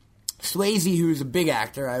 Swayze, who's a big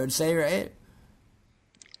actor, I would say, right?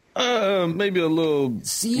 Maybe a little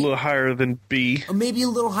higher than B. Maybe a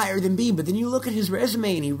little higher than B, but then you look at his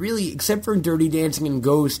resume, and he really, except for Dirty Dancing and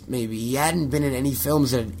Ghost, maybe, he hadn't been in any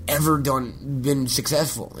films that had ever been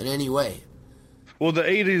successful in any way. Well, the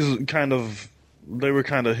 80s they were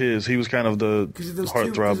kind of his. He was kind of the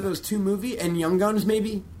heartthrob. Because of those two movies, and Young Guns,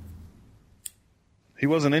 maybe? He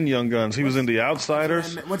wasn't in Young Guns. He was in The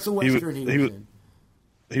Outsiders. What's the Western he was in?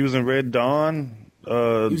 He was in Red Dawn. He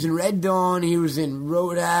was in Red Dawn. He was in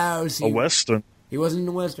Roadhouse. A Western. He wasn't in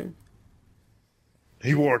a Western?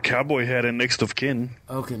 He wore a cowboy hat in Next of Kin.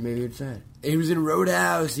 Okay, maybe it's that. He was in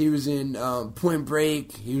Roadhouse. He was in Point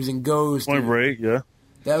Break. He was in Ghost. Point Break, yeah.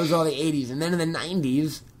 That was all the 80s. And then in the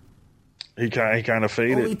 90s... He kind of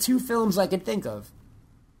faded. Only two films I could think of.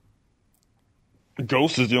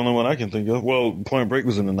 Ghost is the only one I can think of. Well, Point Break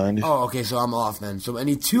was in the 90s. Oh, okay, so I'm off then. So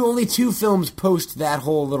only two films post that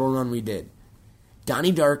whole little run we did.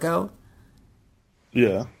 Donnie Darko.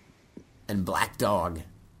 Yeah. And Black Dog.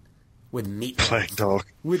 With Meatloaf. Black Dog.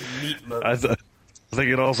 With Meatloaf. I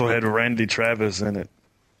think it also had Randy Travis in it.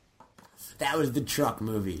 That was the truck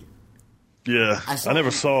movie. Yeah. I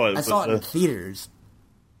never saw it. I saw it in theaters.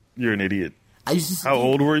 You're an idiot. I used to see, how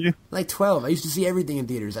old were you? Like 12. I used to see everything in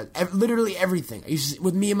theaters. Literally everything.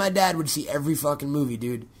 With me and my dad would see every fucking movie,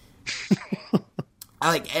 dude. I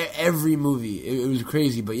like every movie. It was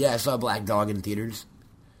crazy, but yeah, I saw Black Dog in theaters.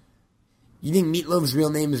 You think Meatloaf's real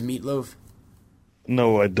name is Meatloaf?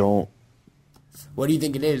 No, I don't. What do you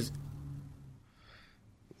think it is?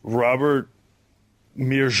 Robert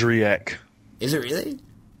Mierzwiak. Is it really?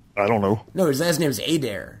 I don't know. No, his last name is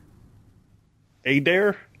Adair.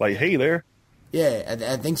 Adair? Like, hey there? Yeah,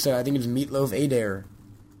 I think so. I think it's Meatloaf Adair.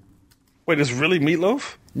 Wait, it's really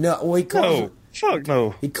Meatloaf? No, well, he calls... No. Fuck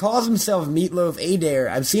no. He calls himself Meatloaf Adair.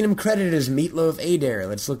 I've seen him credited as Meatloaf Adair.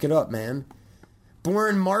 Let's look it up, man.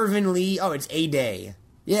 Born Marvin Lee... Oh, it's Aday.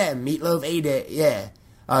 Yeah, Meatloaf Aday. Yeah.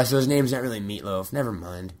 So his name's not really Meatloaf. Never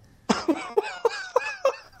mind. I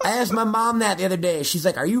asked my mom that the other day. She's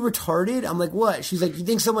like, are you retarded? I'm like, what? She's like, you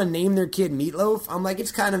think someone named their kid Meatloaf? I'm like,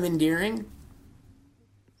 it's kind of endearing.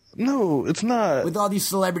 No, it's not. With all these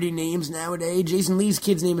celebrity names nowadays, Jason Lee's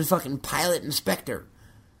kid's name is fucking Pilot Inspector.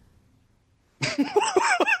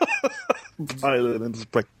 Pilot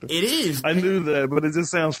Inspector. It is. I knew that, but it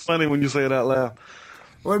just sounds funny when you say it out loud.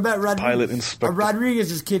 What about Rodriguez? Pilot Inspector.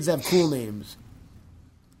 Rodriguez's kids have cool names.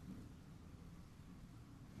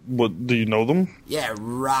 What, do you know them? Yeah,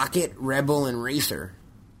 Rocket, Rebel, and Racer.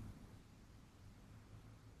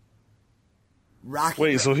 Rocket.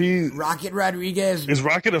 Wait, so Rocket Rodriguez. Is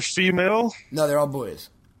Rocket a female? No, they're all boys.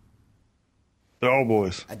 They're all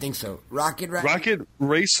boys. I think so. Rocket,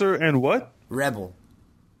 Racer, and what? Rebel.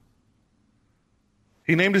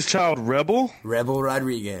 He named his child Rebel? Rebel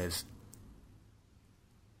Rodriguez.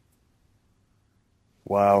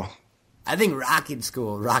 Wow. I think Rocket's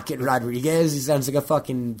cool. Rocket Rodriguez. He sounds like a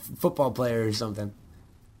fucking football player or something.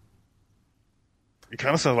 It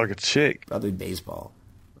kind of sounds like a chick. Probably baseball.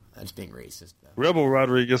 That's being racist, though. Rebel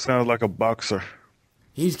Rodriguez sounds like a boxer.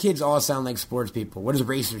 These kids all sound like sports people. What does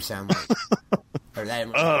Racer sound like? I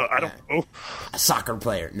don't know. A soccer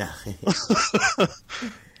player. No.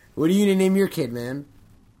 What are you going to name your kid, man?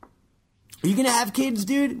 Are you going to have kids,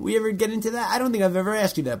 dude? We ever get into that? I don't think I've ever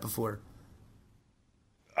asked you that before.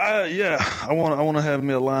 Yeah, I want to have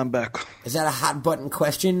me a linebacker. Is that a hot button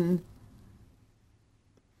question?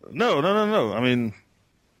 No. I mean,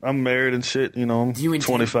 I'm married and shit. You know, I'm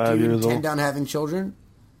 25 years old. Do you intend on having children?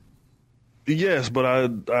 Yes, but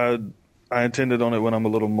I intended on it when I'm a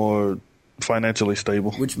little more financially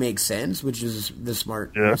stable. Which makes sense. Which is the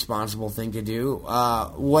smart, responsible thing to do.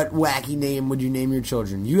 What wacky name would you name your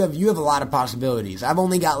children? You have a lot of possibilities. I've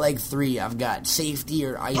only got like 3. I've got Safety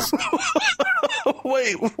or Ice.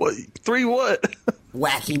 Wait, what? 3 what?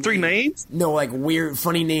 Wacky. 3 names? No, like weird,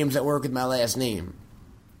 funny names that work with my last name.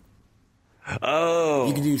 Oh.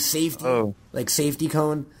 You could do Safety, like Safety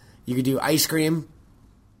Cone. You could do Ice Cream.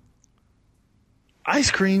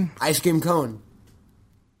 Ice cream. Ice cream cone.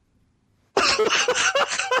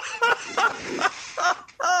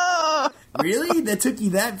 Really? That took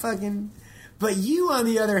you that fucking... But you, on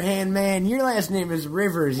the other hand, man, your last name is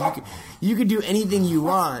Rivers. You could do anything you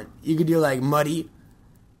want. You could do, like, Muddy.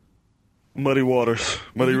 Muddy Waters.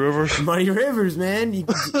 Muddy Rivers. Muddy Rivers, man. You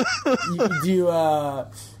could do,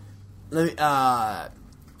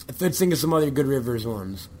 let's think of some other good Rivers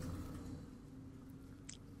ones.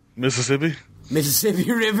 Mississippi.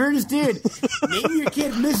 Mississippi Rivers? Dude, name your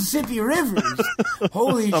kid Mississippi Rivers.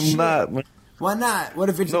 Holy shit. I'm not, man. Why not? What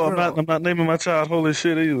if it's a girl? I'm not naming my child holy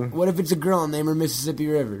shit either. What if it's a girl and name her Mississippi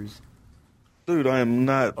Rivers? Dude, I am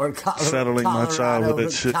not settling my child with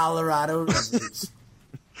that shit. Colorado Rivers.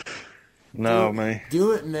 No, man.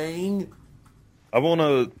 Do it, man. I want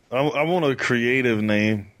a creative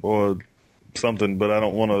name or something, but I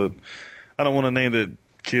don't want a name that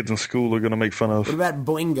kids in school are going to make fun of. What about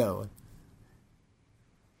Boingo?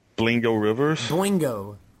 Blingo Rivers?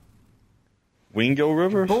 Boingo. Wingo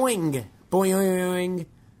Rivers? Boing. Boing.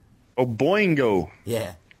 Oh, Boingo.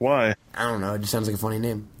 Yeah. Why? I don't know. It just sounds like a funny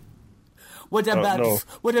name. What about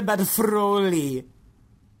Froley?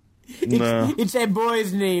 No. It's a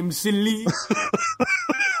boy's name, silly.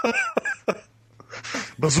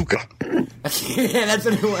 Bazooka. Yeah, that's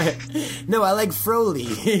what it was. No, I like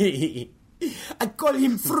Froley. I call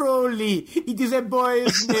him Froley. It is a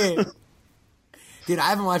boy's name. Dude, I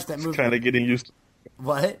haven't watched that movie. Kind of getting used to.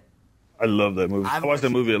 What? I love that movie. I watch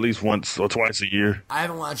that movie at least once or twice a year. I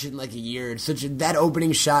haven't watched it in like a year. It's that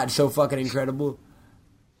opening shot is so fucking incredible.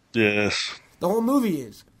 Yes. The whole movie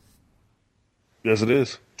is. Yes, it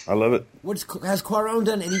is. I love it. Has Cuarón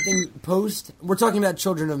done anything post? We're talking about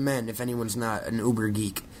Children of Men, if anyone's not an uber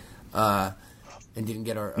geek. And didn't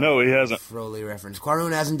get our No, he hasn't. Froley reference.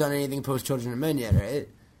 Cuarón hasn't done anything post Children of Men yet, right?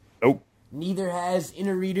 Nope. Neither has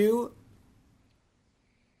Inarritu.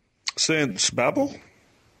 Since Babel?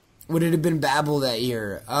 Would it have been Babel that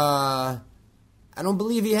year? I don't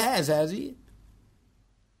believe he has he?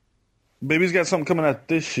 Baby's got something coming out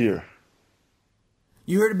this year.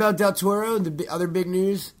 You heard about Del Toro, the other big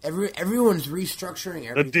news? Everyone's restructuring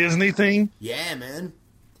everything. The Disney thing? Yeah, man.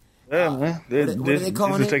 Yeah, man. What are they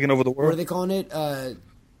calling Disney's it? taking over the world. What are they calling it?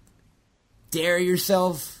 Dare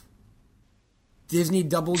Yourself. Disney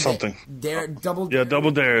Double Something. Dare. Double Yeah,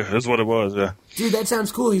 Double Dare is what it was, yeah. Dude, that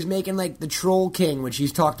sounds cool. He's making, like, The Troll King, which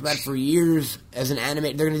he's talked about for years as an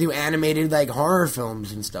animated... They're going to do animated, like, horror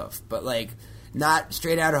films and stuff. But, like, not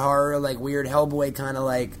straight-out horror, like, weird Hellboy kind of,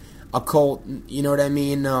 like, occult, you know what I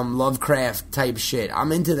mean? Lovecraft-type shit.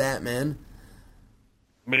 I'm into that, man.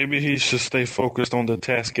 Maybe he should stay focused on the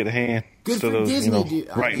task at hand. Good instead for of, Disney,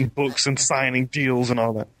 dude. writing books and signing deals and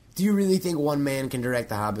all that. Do you really think one man can direct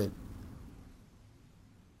The Hobbit?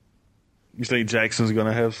 You think Jackson's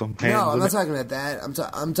gonna have some hands? No, I'm in not it? talking about that.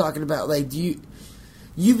 I'm talking about, like,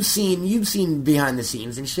 you've seen behind the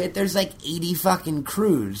scenes and shit. There's like 80 fucking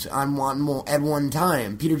crews on at one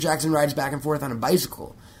time. Peter Jackson rides back and forth on a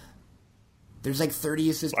bicycle. There's like 30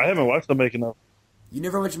 assistants. I haven't watched the making of. You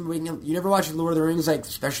never watched Lord of the Rings, like,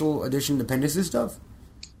 special edition appendices stuff?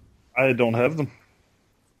 I don't have them.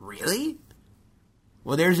 Really?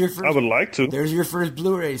 Well, there's your first. I would like to. There's your first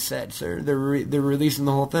Blu-ray set, sir. They're releasing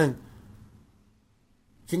the whole thing.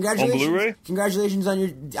 Congratulations! On Blu-ray? Congratulations on your.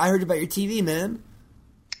 I heard about your TV, man.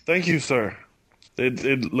 Thank you, sir.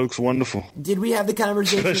 It looks wonderful. Did we have the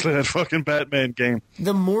conversation? Especially that fucking Batman game.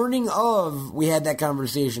 The morning of, we had that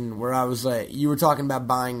conversation where I was like, you were talking about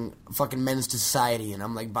buying fucking Menace to Society, and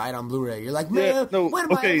I'm like, buy it on Blu-ray. You're like, man, when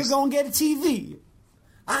am I ever going to get a TV?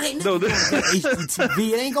 I ain't never going to get HD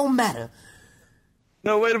TV. It ain't going to matter.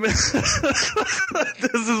 No, wait a minute.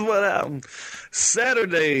 This is what happened.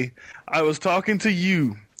 Saturday, I was talking to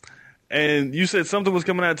you, and you said something was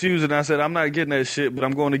coming out Tuesday, and I said, I'm not getting that shit, but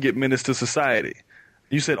I'm going to get Menace to Society.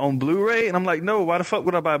 You said, on Blu-ray? And I'm like, no, why the fuck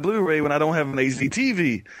would I buy Blu-ray when I don't have an HD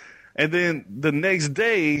TV? And then the next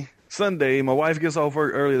day, Sunday, my wife gets off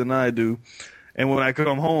work earlier than I do, and when I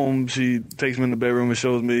come home, she takes me in the bedroom and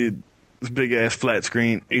shows me this big-ass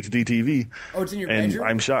flat-screen HD TV. Oh, it's in your and bedroom?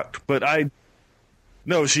 I'm shocked. But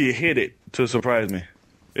no, she hid it to surprise me.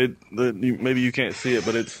 Maybe you can't see it,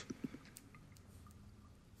 but it's...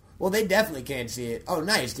 Well, they definitely can't see it. Oh,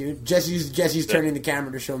 nice, dude. Jesse's turning the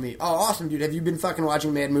camera to show me. Oh, awesome, dude. Have you been fucking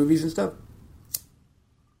watching mad movies and stuff?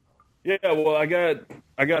 Yeah, well, I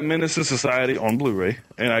got Menace to Society on Blu-ray,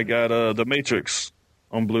 and I got The Matrix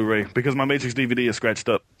on Blu-ray, because my Matrix DVD is scratched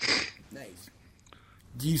up. Nice.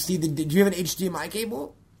 Do you have an HDMI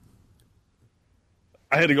cable?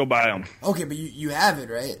 I had to go buy them. Okay, but you have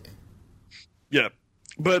it, right? Yeah,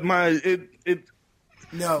 but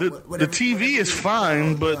No, the TV is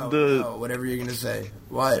fine, but whatever you're gonna say.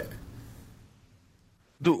 What?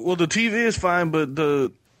 The TV is fine, but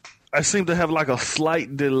I seem to have like a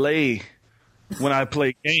slight delay when I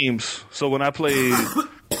play games. So when I play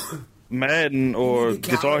Madden or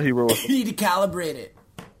Guitar Hero, you need to calibrate it.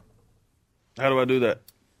 How do I do that?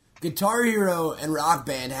 Guitar Hero and Rock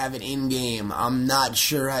Band have it in game. I'm not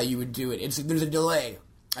sure how you would do it. There's a delay.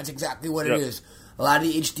 That's exactly what it is. A lot of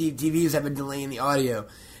the HD TVs have a delay in the audio.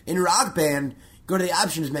 In Rock Band, go to the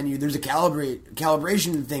options menu. There's a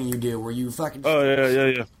calibration thing you do where you fucking. Oh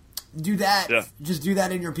yeah. Do that. Yeah. Just do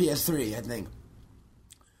that in your PS3, I think.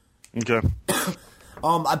 Okay.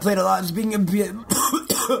 I played a lot. Speaking of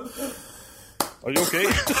Are you okay?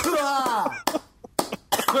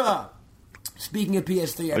 Speaking of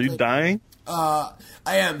PS3, are you dying? I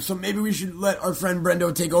am. So maybe we should let our friend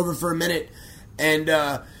Brendo take over for a minute, and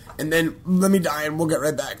then let me die, and we'll get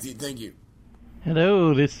right back to you. Thank you.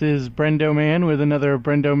 Hello, this is Brendo Man with another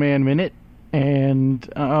Brendo Man Minute, and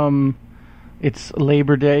it's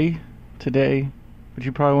Labor Day today, but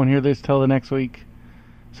you probably won't hear this till the next week,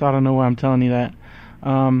 so I don't know why I'm telling you that.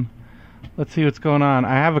 Let's see what's going on.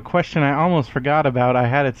 I have a question I almost forgot about. I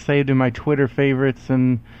had it saved in my Twitter favorites,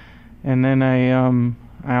 and then I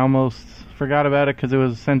almost forgot about it because it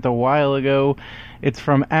was sent a while ago. It's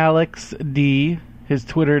from Alex D. His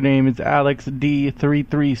Twitter name is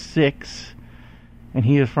AlexD336, and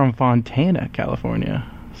he is from Fontana, California.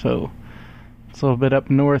 So it's a little bit up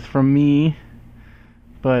north from me,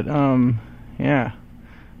 but yeah.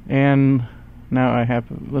 And now I have.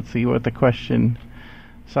 Let's see what the question.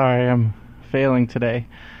 Sorry, I'm failing today.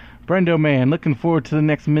 Brendo Man, looking forward to the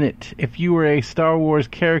next minute. If you were a Star Wars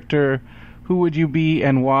character, who would you be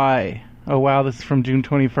and why? Oh wow, this is from June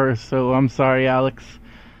 21st, so I'm sorry, Alex.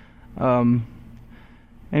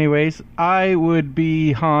 Anyways, I would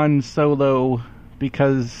be Han Solo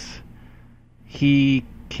because he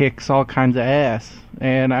kicks all kinds of ass.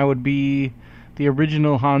 And I would be the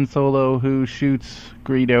original Han Solo who shoots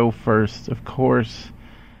Greedo first, of course.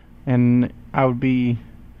 And I would be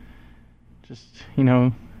just, you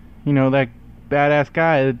know, that badass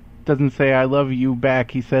guy that doesn't say I love you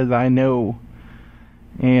back, he says I know.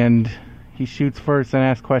 And he shoots first and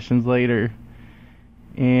asks questions later.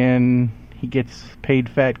 And he gets paid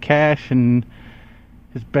fat cash, and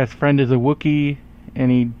his best friend is a Wookiee, and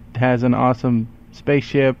he has an awesome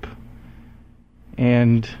spaceship,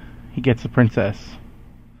 and he gets a princess.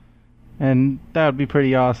 And that would be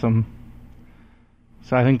pretty awesome.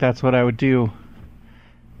 So I think that's what I would do.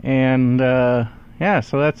 And yeah,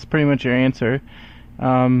 so that's pretty much your answer.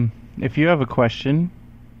 If you have a question,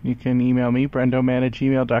 you can email me,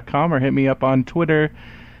 brendoman@gmail.com, or hit me up on Twitter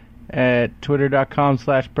at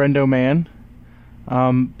twitter.com/brendoman.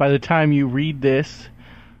 By the time you read this,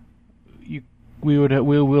 we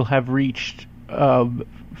will have reached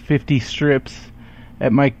 50 strips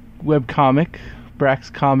at my webcomic,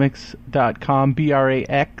 braxcomics.com,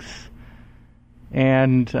 BRAX.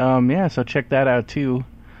 And yeah, so check that out too.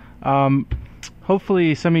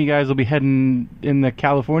 Hopefully some of you guys will be heading in the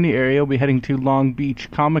California area, will be heading to Long Beach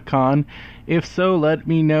Comic-Con. If so, let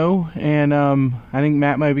me know, and I think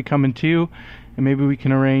Matt might be coming too, and maybe we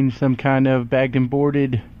can arrange some kind of bagged and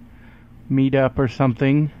boarded meetup or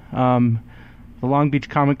something. The Long Beach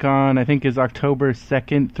Comic-Con, I think, is October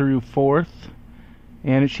 2nd through 4th,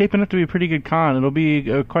 and it's shaping up to be a pretty good con. It'll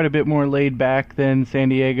be quite a bit more laid back than San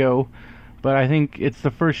Diego, but I think it's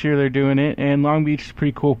the first year they're doing it, and Long Beach is a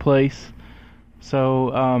pretty cool place.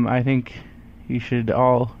 So I think you should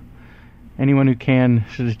anyone who can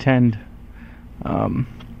should attend.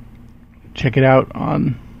 Check it out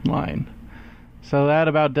online. So that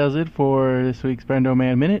about does it for this week's Brendo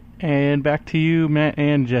Man Minute. And back to you, Matt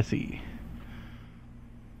and Jesse.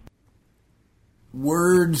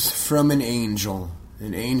 Words from an angel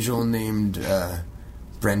named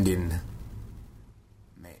Brendan.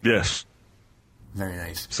 Yes. Very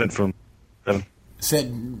nice. Sent from heaven.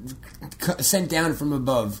 Sent down from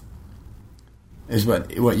above is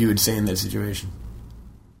what you would say in that situation.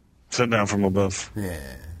 Sent down from above.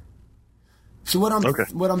 Yeah. So what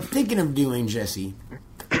I'm thinking of doing, Jesse,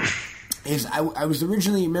 is I was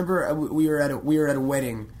originally, remember we were at a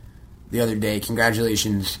wedding the other day.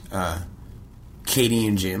 Congratulations, Katie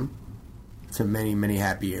and Jim, to many, many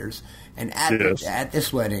happy years. And at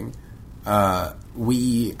this wedding, I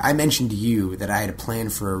mentioned to you that I had a plan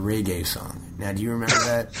for a reggae song. Now, do you remember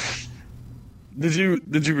that? Did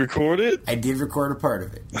you record it? I did record a part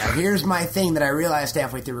of it. Now, here's my thing that I realized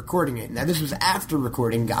halfway through recording it. Now, this was after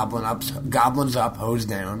recording Goblins Up, Hose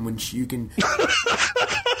Down, which you can...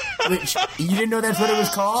 which, you didn't know that's what it was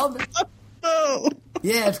called? No.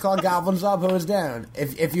 Yeah, it's called Goblins Up, Hose Down.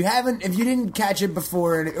 If you didn't catch it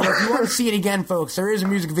before, or if you want to see it again, folks, there is a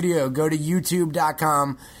music video. Go to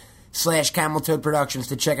youtube.com/Cameltoad Productions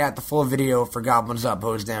to check out the full video for Goblins Up,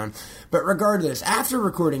 Hose Down. But regardless, after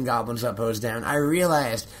recording Goblins Up, Hose Down, I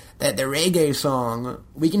realized that the reggae song,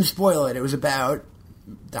 we can spoil it, it was about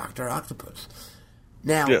Dr. Octopus.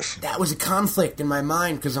 Now, Yes. that was a conflict in my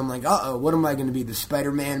mind, because I'm like, uh-oh, what am I going to be, the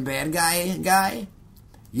Spider-Man bad guy?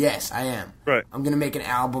 Yes, I am. Right. I'm going to make an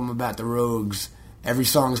album about the rogues. Every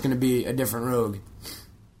song is going to be a different rogue.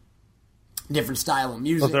 Different style of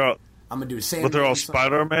music. But they're all, I'm going to do a Sam but they're all Raimi song.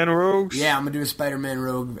 Spider-Man rogues? Yeah, I'm going to do a Spider-Man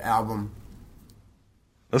rogue album.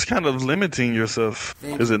 That's kind of limiting yourself,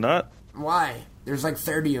 Thank is you. it not? Why? There's like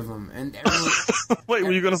 30 of them. And everyone, Wait,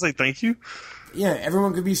 were you going to say thank you? yeah,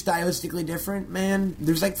 everyone could be stylistically different, man.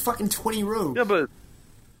 There's like fucking 20 rogues. Yeah,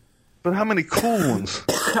 but how many cool ones?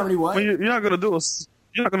 How many what? I mean, you're not going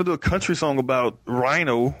to do a country song about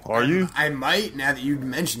Rhino, are you? I might, now that you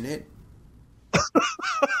mention it.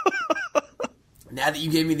 Now that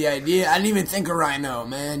you gave me the idea, I didn't even think of Rhino,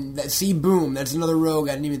 man. Boom, that's another rogue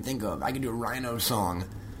I didn't even think of. I could do a Rhino song.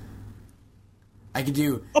 I could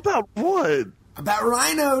do About what? about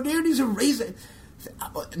Rhino, dude. He's a racist.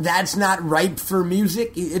 That's not ripe for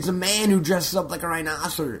music. It's a man who dresses up like a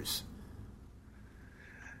rhinoceros.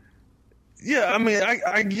 Yeah, I mean,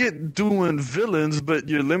 I get doing villains, but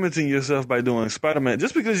you're limiting yourself by doing Spider-Man.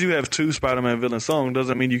 Just because you have two Spider-Man villain songs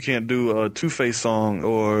doesn't mean you can't do a Two-Face song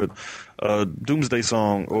or a Doomsday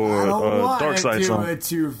song or a Darkseid song. I don't want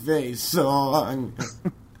to do a Two-Face song.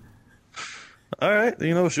 All right,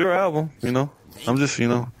 it's your album, I'm just,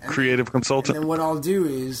 creative And consultant. then what I'll do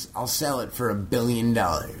is I'll sell it for $1 billion.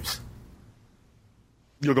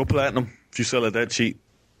 You'll go platinum if you sell it that cheap.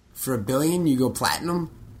 For $1 billion, you go platinum?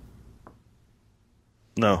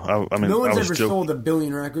 No, I mean, No I one's was ever joking. sold 1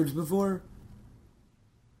 billion records before.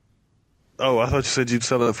 Oh, I thought you said you'd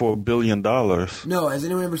sell it for $1 billion. No, has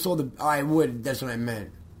anyone ever sold Oh, I would. That's what I meant.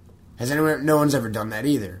 Has anyone? No one's ever done that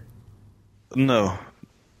either. No.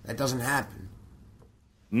 That doesn't happen.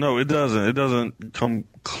 No, it doesn't. It doesn't come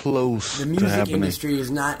close The to music happening. industry is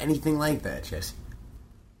not anything like that, Jesse.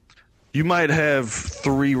 You might have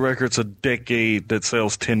 3 records a decade that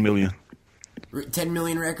sells 10 million. 10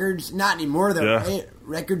 million records? Not anymore, though, Yeah. right?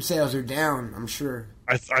 Record sales are down, I'm sure.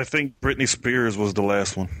 I think Britney Spears was the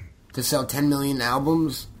last one To sell 10 million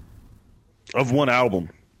albums? of one album.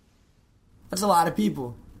 That's a lot of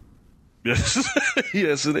people. Yes,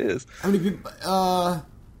 yes, it is. How many people?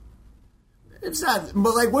 It's not.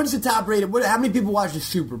 But like, what's the top rated? How many people watch the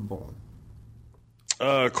Super Bowl?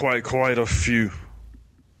 Quite a few.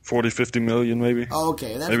 40, 50 million, maybe. Oh,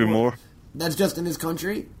 okay, that's Maybe more. That's just in this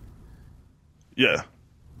country. Yeah.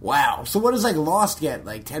 Wow. So what does like Lost get?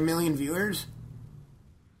 Like 10 million viewers?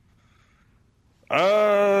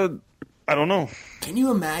 I don't know. Can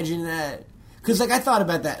you imagine that? Because like I thought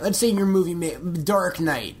about that. Let's say your movie Dark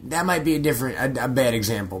Knight. That might be a bad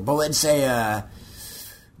example. But let's say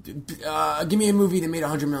give me a movie that made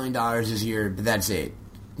 $100 million this year, but that's it.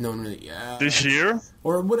 No one really. This year,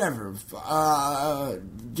 Or whatever.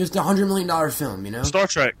 Just $100 million film, Star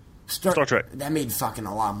Trek. Star Trek. That made fucking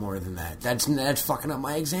a lot more than that. That's fucking up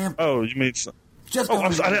my example. Oh, you mean? Just Oh,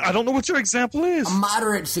 I don't know what your example is. a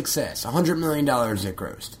moderate success. $100 million it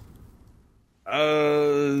grossed.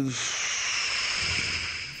 I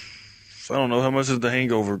don't know how much is The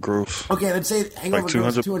Hangover gross. Okay, let's say Hangover Like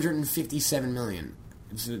grossed 200 $257 million.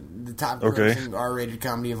 It's the top Okay. grossing R-rated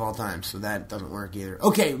comedy of all time, so that doesn't work either.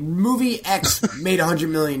 Okay, movie X made $100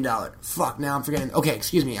 million. Fuck, now I'm forgetting. Okay,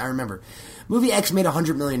 excuse me, I remember. Movie X made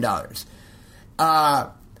 $100 million.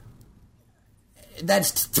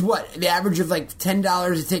 That's what? The average of like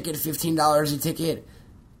 $10 a ticket, $15 a ticket.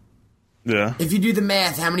 Yeah. If you do the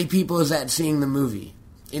math, how many people is that seeing the movie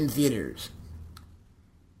in theaters?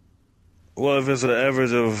 Well, if it's an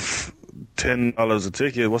average of $10 a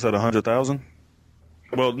ticket, what's that? 100,000?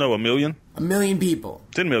 Well, no, 1 million. 1 million people.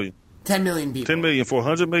 10 million. 10 million people. 10 million for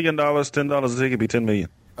 $100 million. $10 a ticket be 10 million.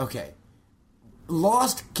 Okay.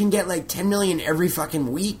 Lost can get like 10 million every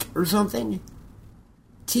fucking week or something.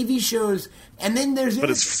 TV shows, and then there's... But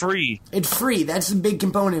it's free. It's free. That's the big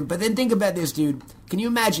component. But then think about this, dude. Can you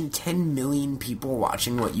imagine 10 million people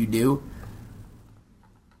watching what you do?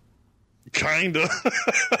 Kinda.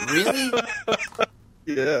 Really?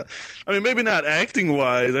 Yeah. I mean, maybe not acting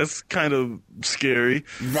wise. That's kind of scary.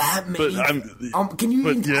 That many... But can you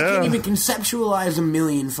but even... I yeah. can't even conceptualize 1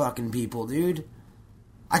 million fucking people, dude.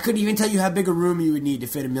 I couldn't even tell you how big a room you would need to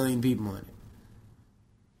fit 1 million people in it.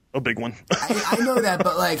 A big one. I know that,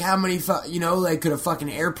 but like, how many? Like, could a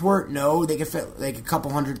fucking airport? No, they could fit like a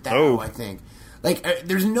couple 100,000. Oh. I think. Like,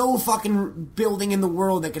 there's no fucking building in the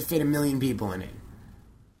world that could fit 1 million people in it.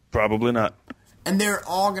 Probably not. And they're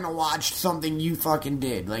all gonna watch something you fucking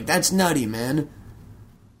did. Like, that's nutty, man.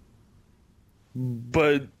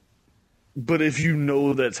 But if you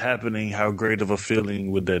know that's happening, how great of a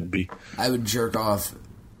feeling would that be? I would jerk off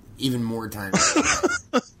even more times.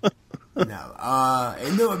 No,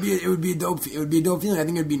 it would be a dope feeling. I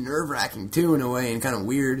think it would be nerve wracking too, in a way, and kind of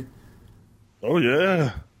weird. Oh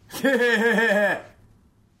yeah.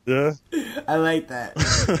 Yeah. I like that.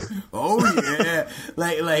 Oh yeah,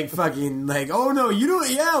 like fucking like. Oh no, you don't.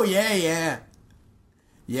 Yeah, oh, yeah.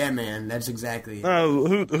 Yeah, man, that's exactly.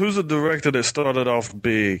 Who's a director that started off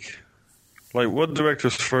big? Like, what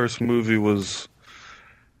director's first movie was?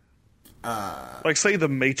 Like, say The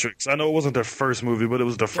Matrix. I know it wasn't their first movie, but it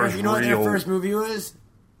was their first. You know what their first movie was?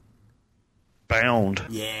 Bound.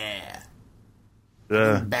 Yeah.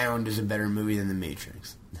 Yeah. Bound is a better movie than The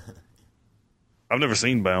Matrix. I've never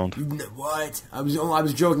seen Bound. What? I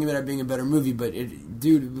was joking about it being a better movie, but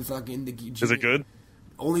dude, fucking is it good?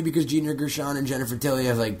 Only because Gina Gershon and Jennifer Tilly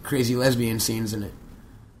have like crazy lesbian scenes in it.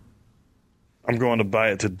 I'm going to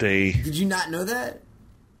buy it today. Did you not know that?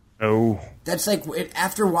 No. That's like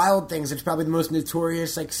after Wild Things. It's probably the most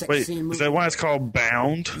notorious like sex scene movie. Is that why it's called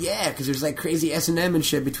Bound? Yeah, because there's like crazy S&M and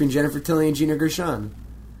shit between Jennifer Tilly and Gina Gershon.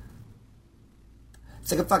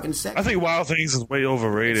 It's like a fucking sex. I think Wild Things is way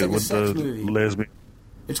overrated like with the movie. lesbian.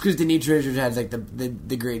 It's because Denise Richards had like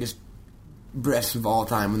the greatest breasts of all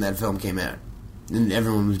time when that film came out, and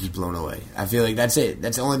everyone was just blown away. I feel like that's it.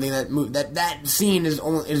 That's the only thing that scene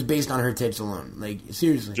is based on her tits alone. Like,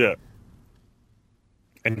 seriously. Yeah.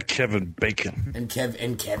 And Kevin Bacon. And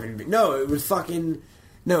Kevin. No, it was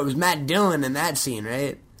Matt Dillon in that scene,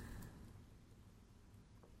 right?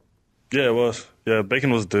 Yeah, it was. Yeah, Bacon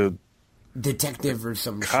was the detective or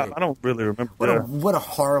some shit. I don't really remember. What a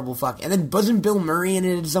horrible fuck. And then wasn't Bill Murray in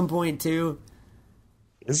it at some point too?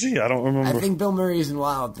 Is he? I don't remember. I think Bill Murray's in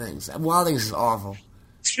Wild Things. Wild Things is awful.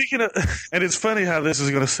 Speaking of, and it's funny how this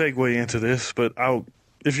is going to segue into this, but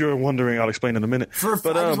if you're wondering, I'll explain in a minute. I just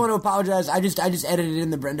want to apologize. I just edited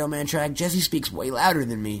in the Brendo Man track. Jesse speaks way louder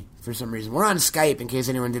than me for some reason. We're on Skype in case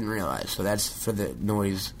anyone didn't realize, so that's for the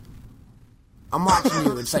noise. I'm watching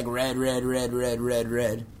you. It's like red.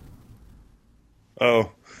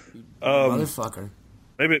 Oh. Motherfucker.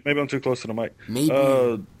 Maybe I'm too close to the mic.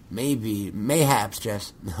 Mayhaps,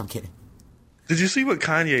 Jess. No, I'm kidding. Did you see what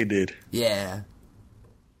Kanye did? Yeah.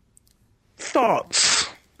 Thoughts?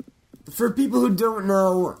 For people who don't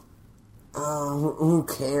know, who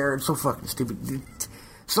cares? It's so fucking stupid.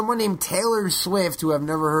 Someone named Taylor Swift, who I've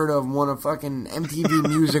never heard of, won a fucking MTV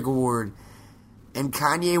Music Award. And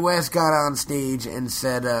Kanye West got on stage and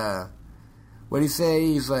said, what'd he say?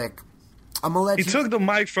 He's like, I'm gonna let you... He took the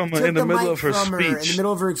mic from her in the middle of her speech. In the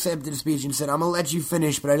middle of her acceptance speech and said, I'm gonna let you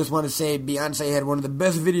finish, but I just want to say Beyonce had one of the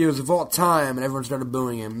best videos of all time, and everyone started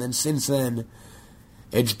booing him. And then since then,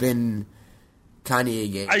 it's been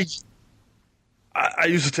Kanye gay. I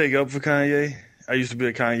used to take up for Kanye. I used to be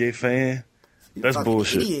a Kanye fan. That's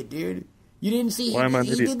bullshit. Idiot, dude. You didn't see. Why am I an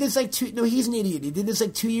idiot? Did this like No, he's an idiot. He did this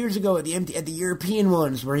like 2 years ago at the European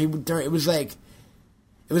ones, where it was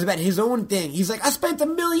about his own thing. He's like, I spent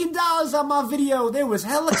 $1 million on my video. There was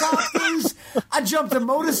helicopters. I jumped a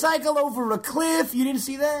motorcycle over a cliff. You didn't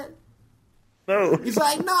see that? No. He's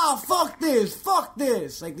like, nah, fuck this.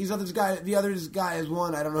 Like the other guys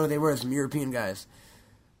won. I don't know who they were. Some European guys.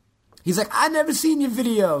 He's like, I never seen your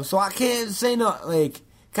video, so I can't say no. Like,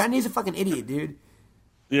 Kanye's a fucking idiot, dude.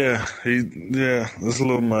 Yeah, it's a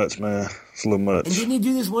little much, man. It's a little much. And didn't he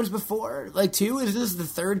do this once before? Like, two? Is this the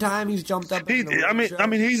third time he's jumped up?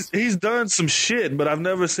 He's done some shit, but I've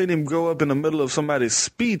never seen him go up in the middle of somebody's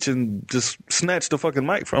speech and just snatch the fucking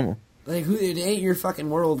mic from him. Like, it ain't your fucking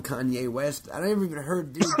world, Kanye West. I never even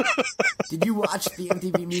heard, dude. Did you watch the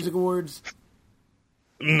MTV Music Awards?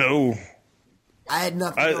 No. I had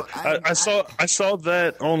nothing. I saw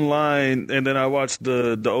that online, and then I watched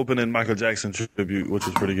the opening Michael Jackson tribute, which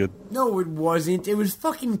was pretty good. No, it wasn't. It was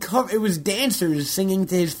fucking It was dancers singing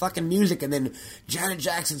to his fucking music, and then Janet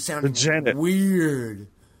Jackson sounded weird.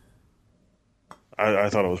 I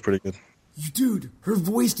thought it was pretty good. Dude, her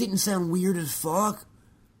voice didn't sound weird as fuck.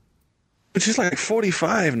 But she's like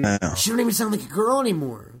 45 now. She don't even sound like a girl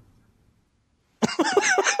anymore.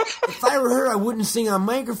 If I were her, I wouldn't sing on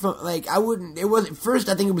microphone. Like, I wouldn't. It wasn't. First,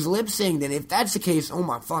 I think it was lip synced. And if that's the case, oh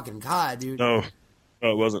my fucking god, dude. No,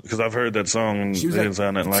 it wasn't. Because I've heard that song and it didn't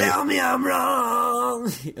sound nothing like it. Tell me I'm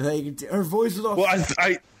wrong. Like, her voice was all. Well,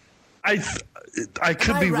 I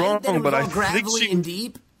could be wrong, but I think gravelly and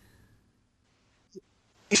deep.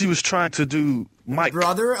 She was trying to do Mike.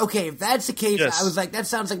 Brother? Okay, if that's the case, Yes. I was like, that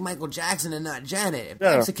sounds like Michael Jackson and not Janet. If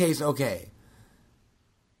Yeah. that's the case, okay.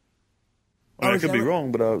 I mean, I is could that be what-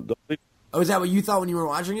 wrong, but Oh, is that what you thought when you were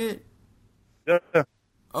watching it? yeah,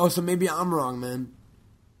 Oh, so maybe I'm wrong, man.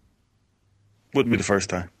 wouldn't be the first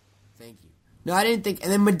time. Thank you. No, I didn't think.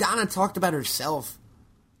 And then Madonna talked about herself.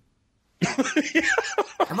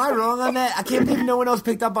 Am I wrong on that? I can't believe no one else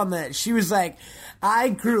picked up on that. She was like, I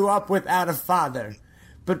grew up without a father,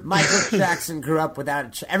 but Michael Jackson grew up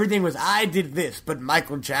without everything was, I did this, but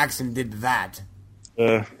Michael Jackson did that.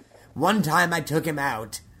 One time I took him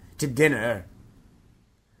out to dinner.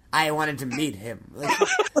 I wanted to meet him. Like,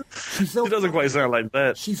 she's so It doesn't quite sound like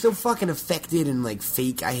that. She's so fucking affected and, like,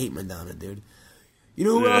 fake. I hate Madonna, dude. You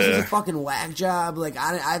know who else is a fucking whack job? Like,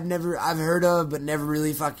 I've heard of, but never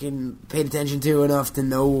really fucking paid attention to enough to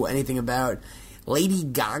know anything about. Lady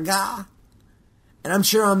Gaga? And I'm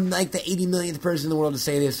sure I'm, like, the 80 millionth person in the world to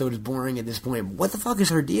say this, so it's boring at this point. What the fuck is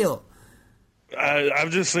her deal?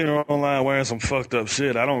 I've just seen her online wearing some fucked up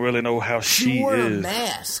shit. I don't really know how she wore is. a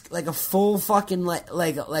mask. Like a full fucking, like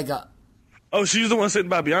a... Oh, she's the one sitting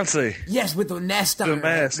by Beyonce. Yes, with the nest on The her.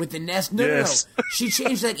 mask. With the nest. No, Yes. no. She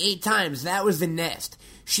changed like 8 times. That was the nest.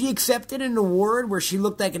 She accepted an award where she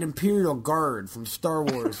looked like an Imperial Guard from Star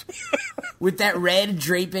Wars. With that red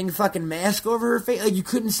draping fucking mask over her face. Like, you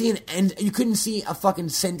couldn't see you couldn't see a fucking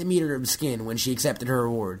centimeter of skin when she accepted her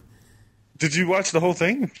award. Did you watch the whole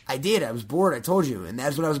thing? I did. I was bored. I told you. And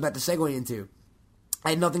that's what I was about to segue into. I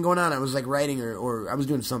had nothing going on. I was like writing or I was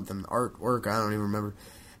doing something. Artwork. I don't even remember.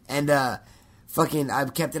 And, fucking,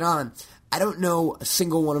 I've kept it on. I don't know a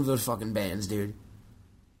single one of those fucking bands, dude.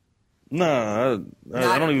 Nah,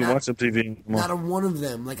 I don't even watch MTV anymore. Not a one of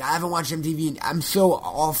them. Like, I haven't watched MTV. I'm so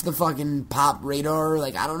off the fucking pop radar.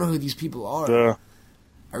 Like, I don't know who these people are.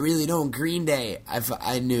 I really don't. Green Day,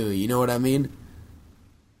 I knew. You know what I mean?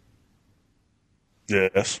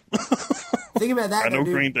 Yes. Think about that. I know though,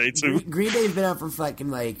 dude. Green Day, too. Green Day's been out for fucking,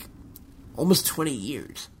 like, almost 20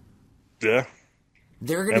 years. Yeah.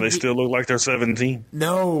 They're gonna And they still look like they're 17.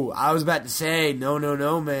 No, I was about to say, no,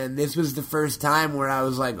 man. This was the first time where I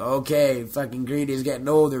was like, okay, fucking Green Day's getting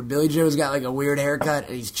older. Billy Joe's got like a weird haircut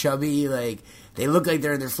and he's chubby. Like, they look like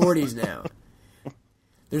they're in their 40s now.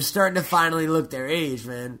 They're starting to finally look their age,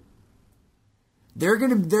 man. They're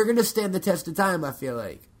gonna stand the test of time, I feel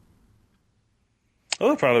like. Oh,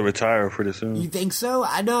 they'll probably retire pretty soon. You think so?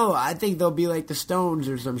 I know. I think they'll be like the Stones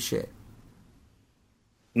or some shit.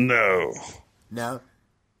 No. No?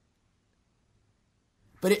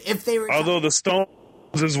 But if they were... Although the Stones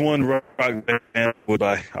is one rock band I would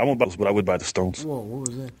buy. I won't buy those, but I would buy the Stones. Whoa, what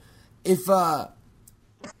was that?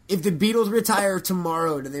 If the Beatles retire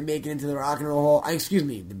tomorrow, do they make it into the Rock and Roll Hall? Excuse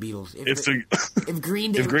me, the Beatles. If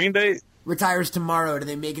Green Day if Green Day, retires tomorrow, do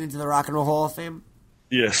they make it into the Rock and Roll Hall of Fame?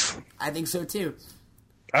 yes, I think so too.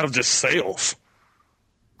 out of just sales.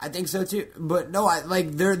 I think so too. But no, I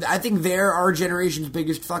think they're our generation's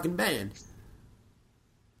biggest fucking band.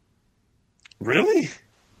 Really?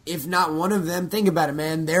 If not one of them, think about it,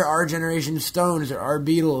 man. They're our generation's Stones. They're our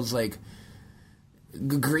Beatles. Like,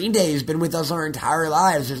 Green Day has been with us our entire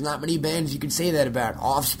lives. There's not many bands you could say that about.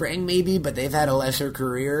 Offspring, maybe, but they've had a lesser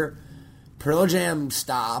career. Pearl Jam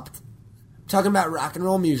stopped. I'm talking about rock and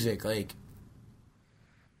roll music, like...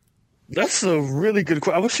 That's a really good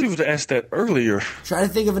question. I wish you would have asked that earlier. Try to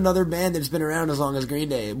think of another band that's been around as long as Green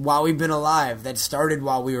Day, while we've been alive, that started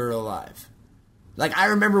while we were alive. Like, I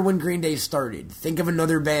remember when Green Day started. Think of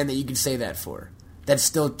another band that you could say that for. That's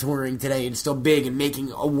still touring today and still big and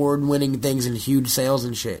making award-winning things and huge sales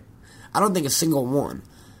and shit. I don't think a single one.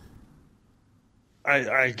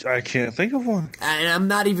 I can't think of one. And I'm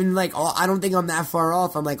not even, like, I don't think I'm that far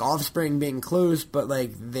off. I'm, like, Offspring being close, but,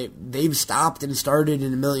 like, they've stopped and started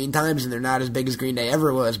in a million times, and they're not as big as Green Day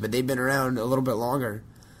ever was, but they've been around a little bit longer.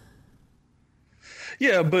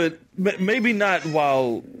 Yeah, but maybe not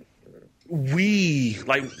while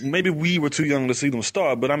maybe we were too young to see them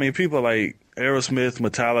start, but I mean, people like Aerosmith,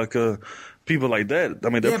 Metallica, people like that, I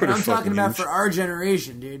mean, they're pretty fucking I'm talking about huge. for our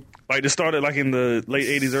generation, dude. Like, they started, like, in the late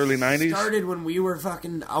 80s, early 90s? Started when we were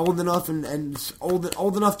fucking old enough and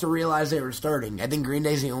old enough to realize they were starting. I think Green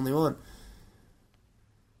Day's the only one.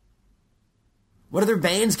 What other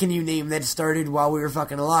bands can you name that started while we were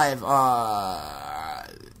fucking alive?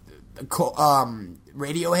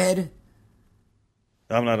 Radiohead?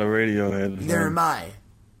 I'm not a Radiohead fan. Neither am I.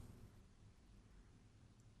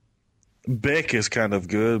 Beck is kind of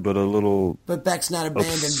good, but a little... But Beck's not a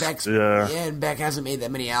band, and Beck's... Yeah. and Beck hasn't made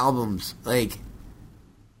that many albums. Like...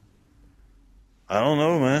 I don't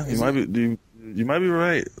know, man. You might be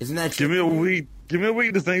right. Isn't that Give me a week. Give me a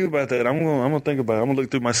week to think about that. I'm gonna think about it. I'm gonna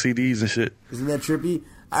look through my CDs and shit. Isn't that trippy?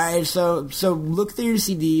 Alright, so look through your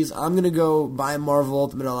CDs. I'm gonna go buy Marvel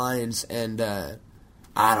Ultimate Alliance, and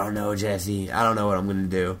I don't know, Jesse. I don't know what I'm gonna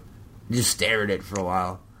do. Just stare at it for a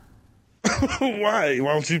while. Why?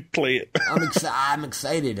 Why don't you play it? I'm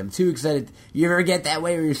excited. I'm too excited. You ever get that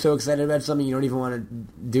way where you're so excited about something you don't even want to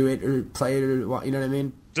do it or play it, or you know what I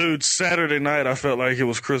mean? Dude, Saturday night I felt like it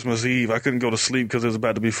was Christmas Eve. I couldn't go to sleep because it was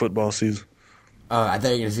about to be football season. Oh, I thought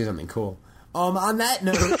you were gonna see something cool. On that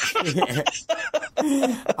note,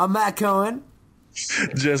 I'm Matt Cohen.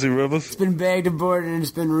 Jesse Rivers. It's been bagged and boarded and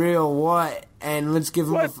it's been real. What? And let's give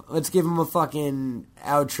him a fucking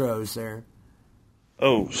outro, sir.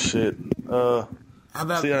 Oh shit. How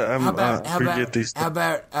about do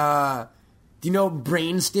you know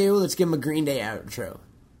Brain Stew? Let's give him a Green Day outro.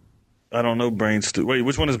 I don't know Brain Stew. Wait,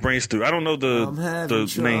 which one is Brain Stew? I don't know I'm having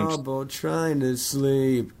names. trouble trying to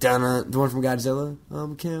sleep. Dun-na, the one from Godzilla.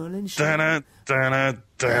 I'm counting sheep. Dun-na, dun-na,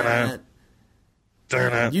 dun-na,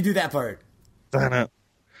 dun-na. You do that part. Dun-na,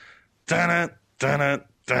 dun-na, dun-na,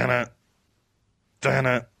 dun-na,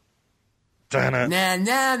 dun-na, dun-na. Na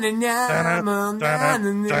na na na na na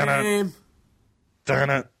na na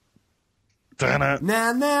Dun-na, dun-na,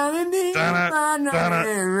 na na na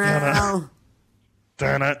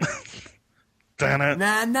dun-na, dun-na,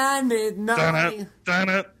 na na midnight.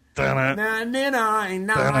 dun-na, dun-na, Na na nine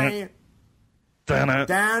nine. dun-na,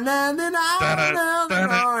 Down na na na na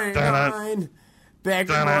nine. Back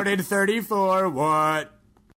to 34. What?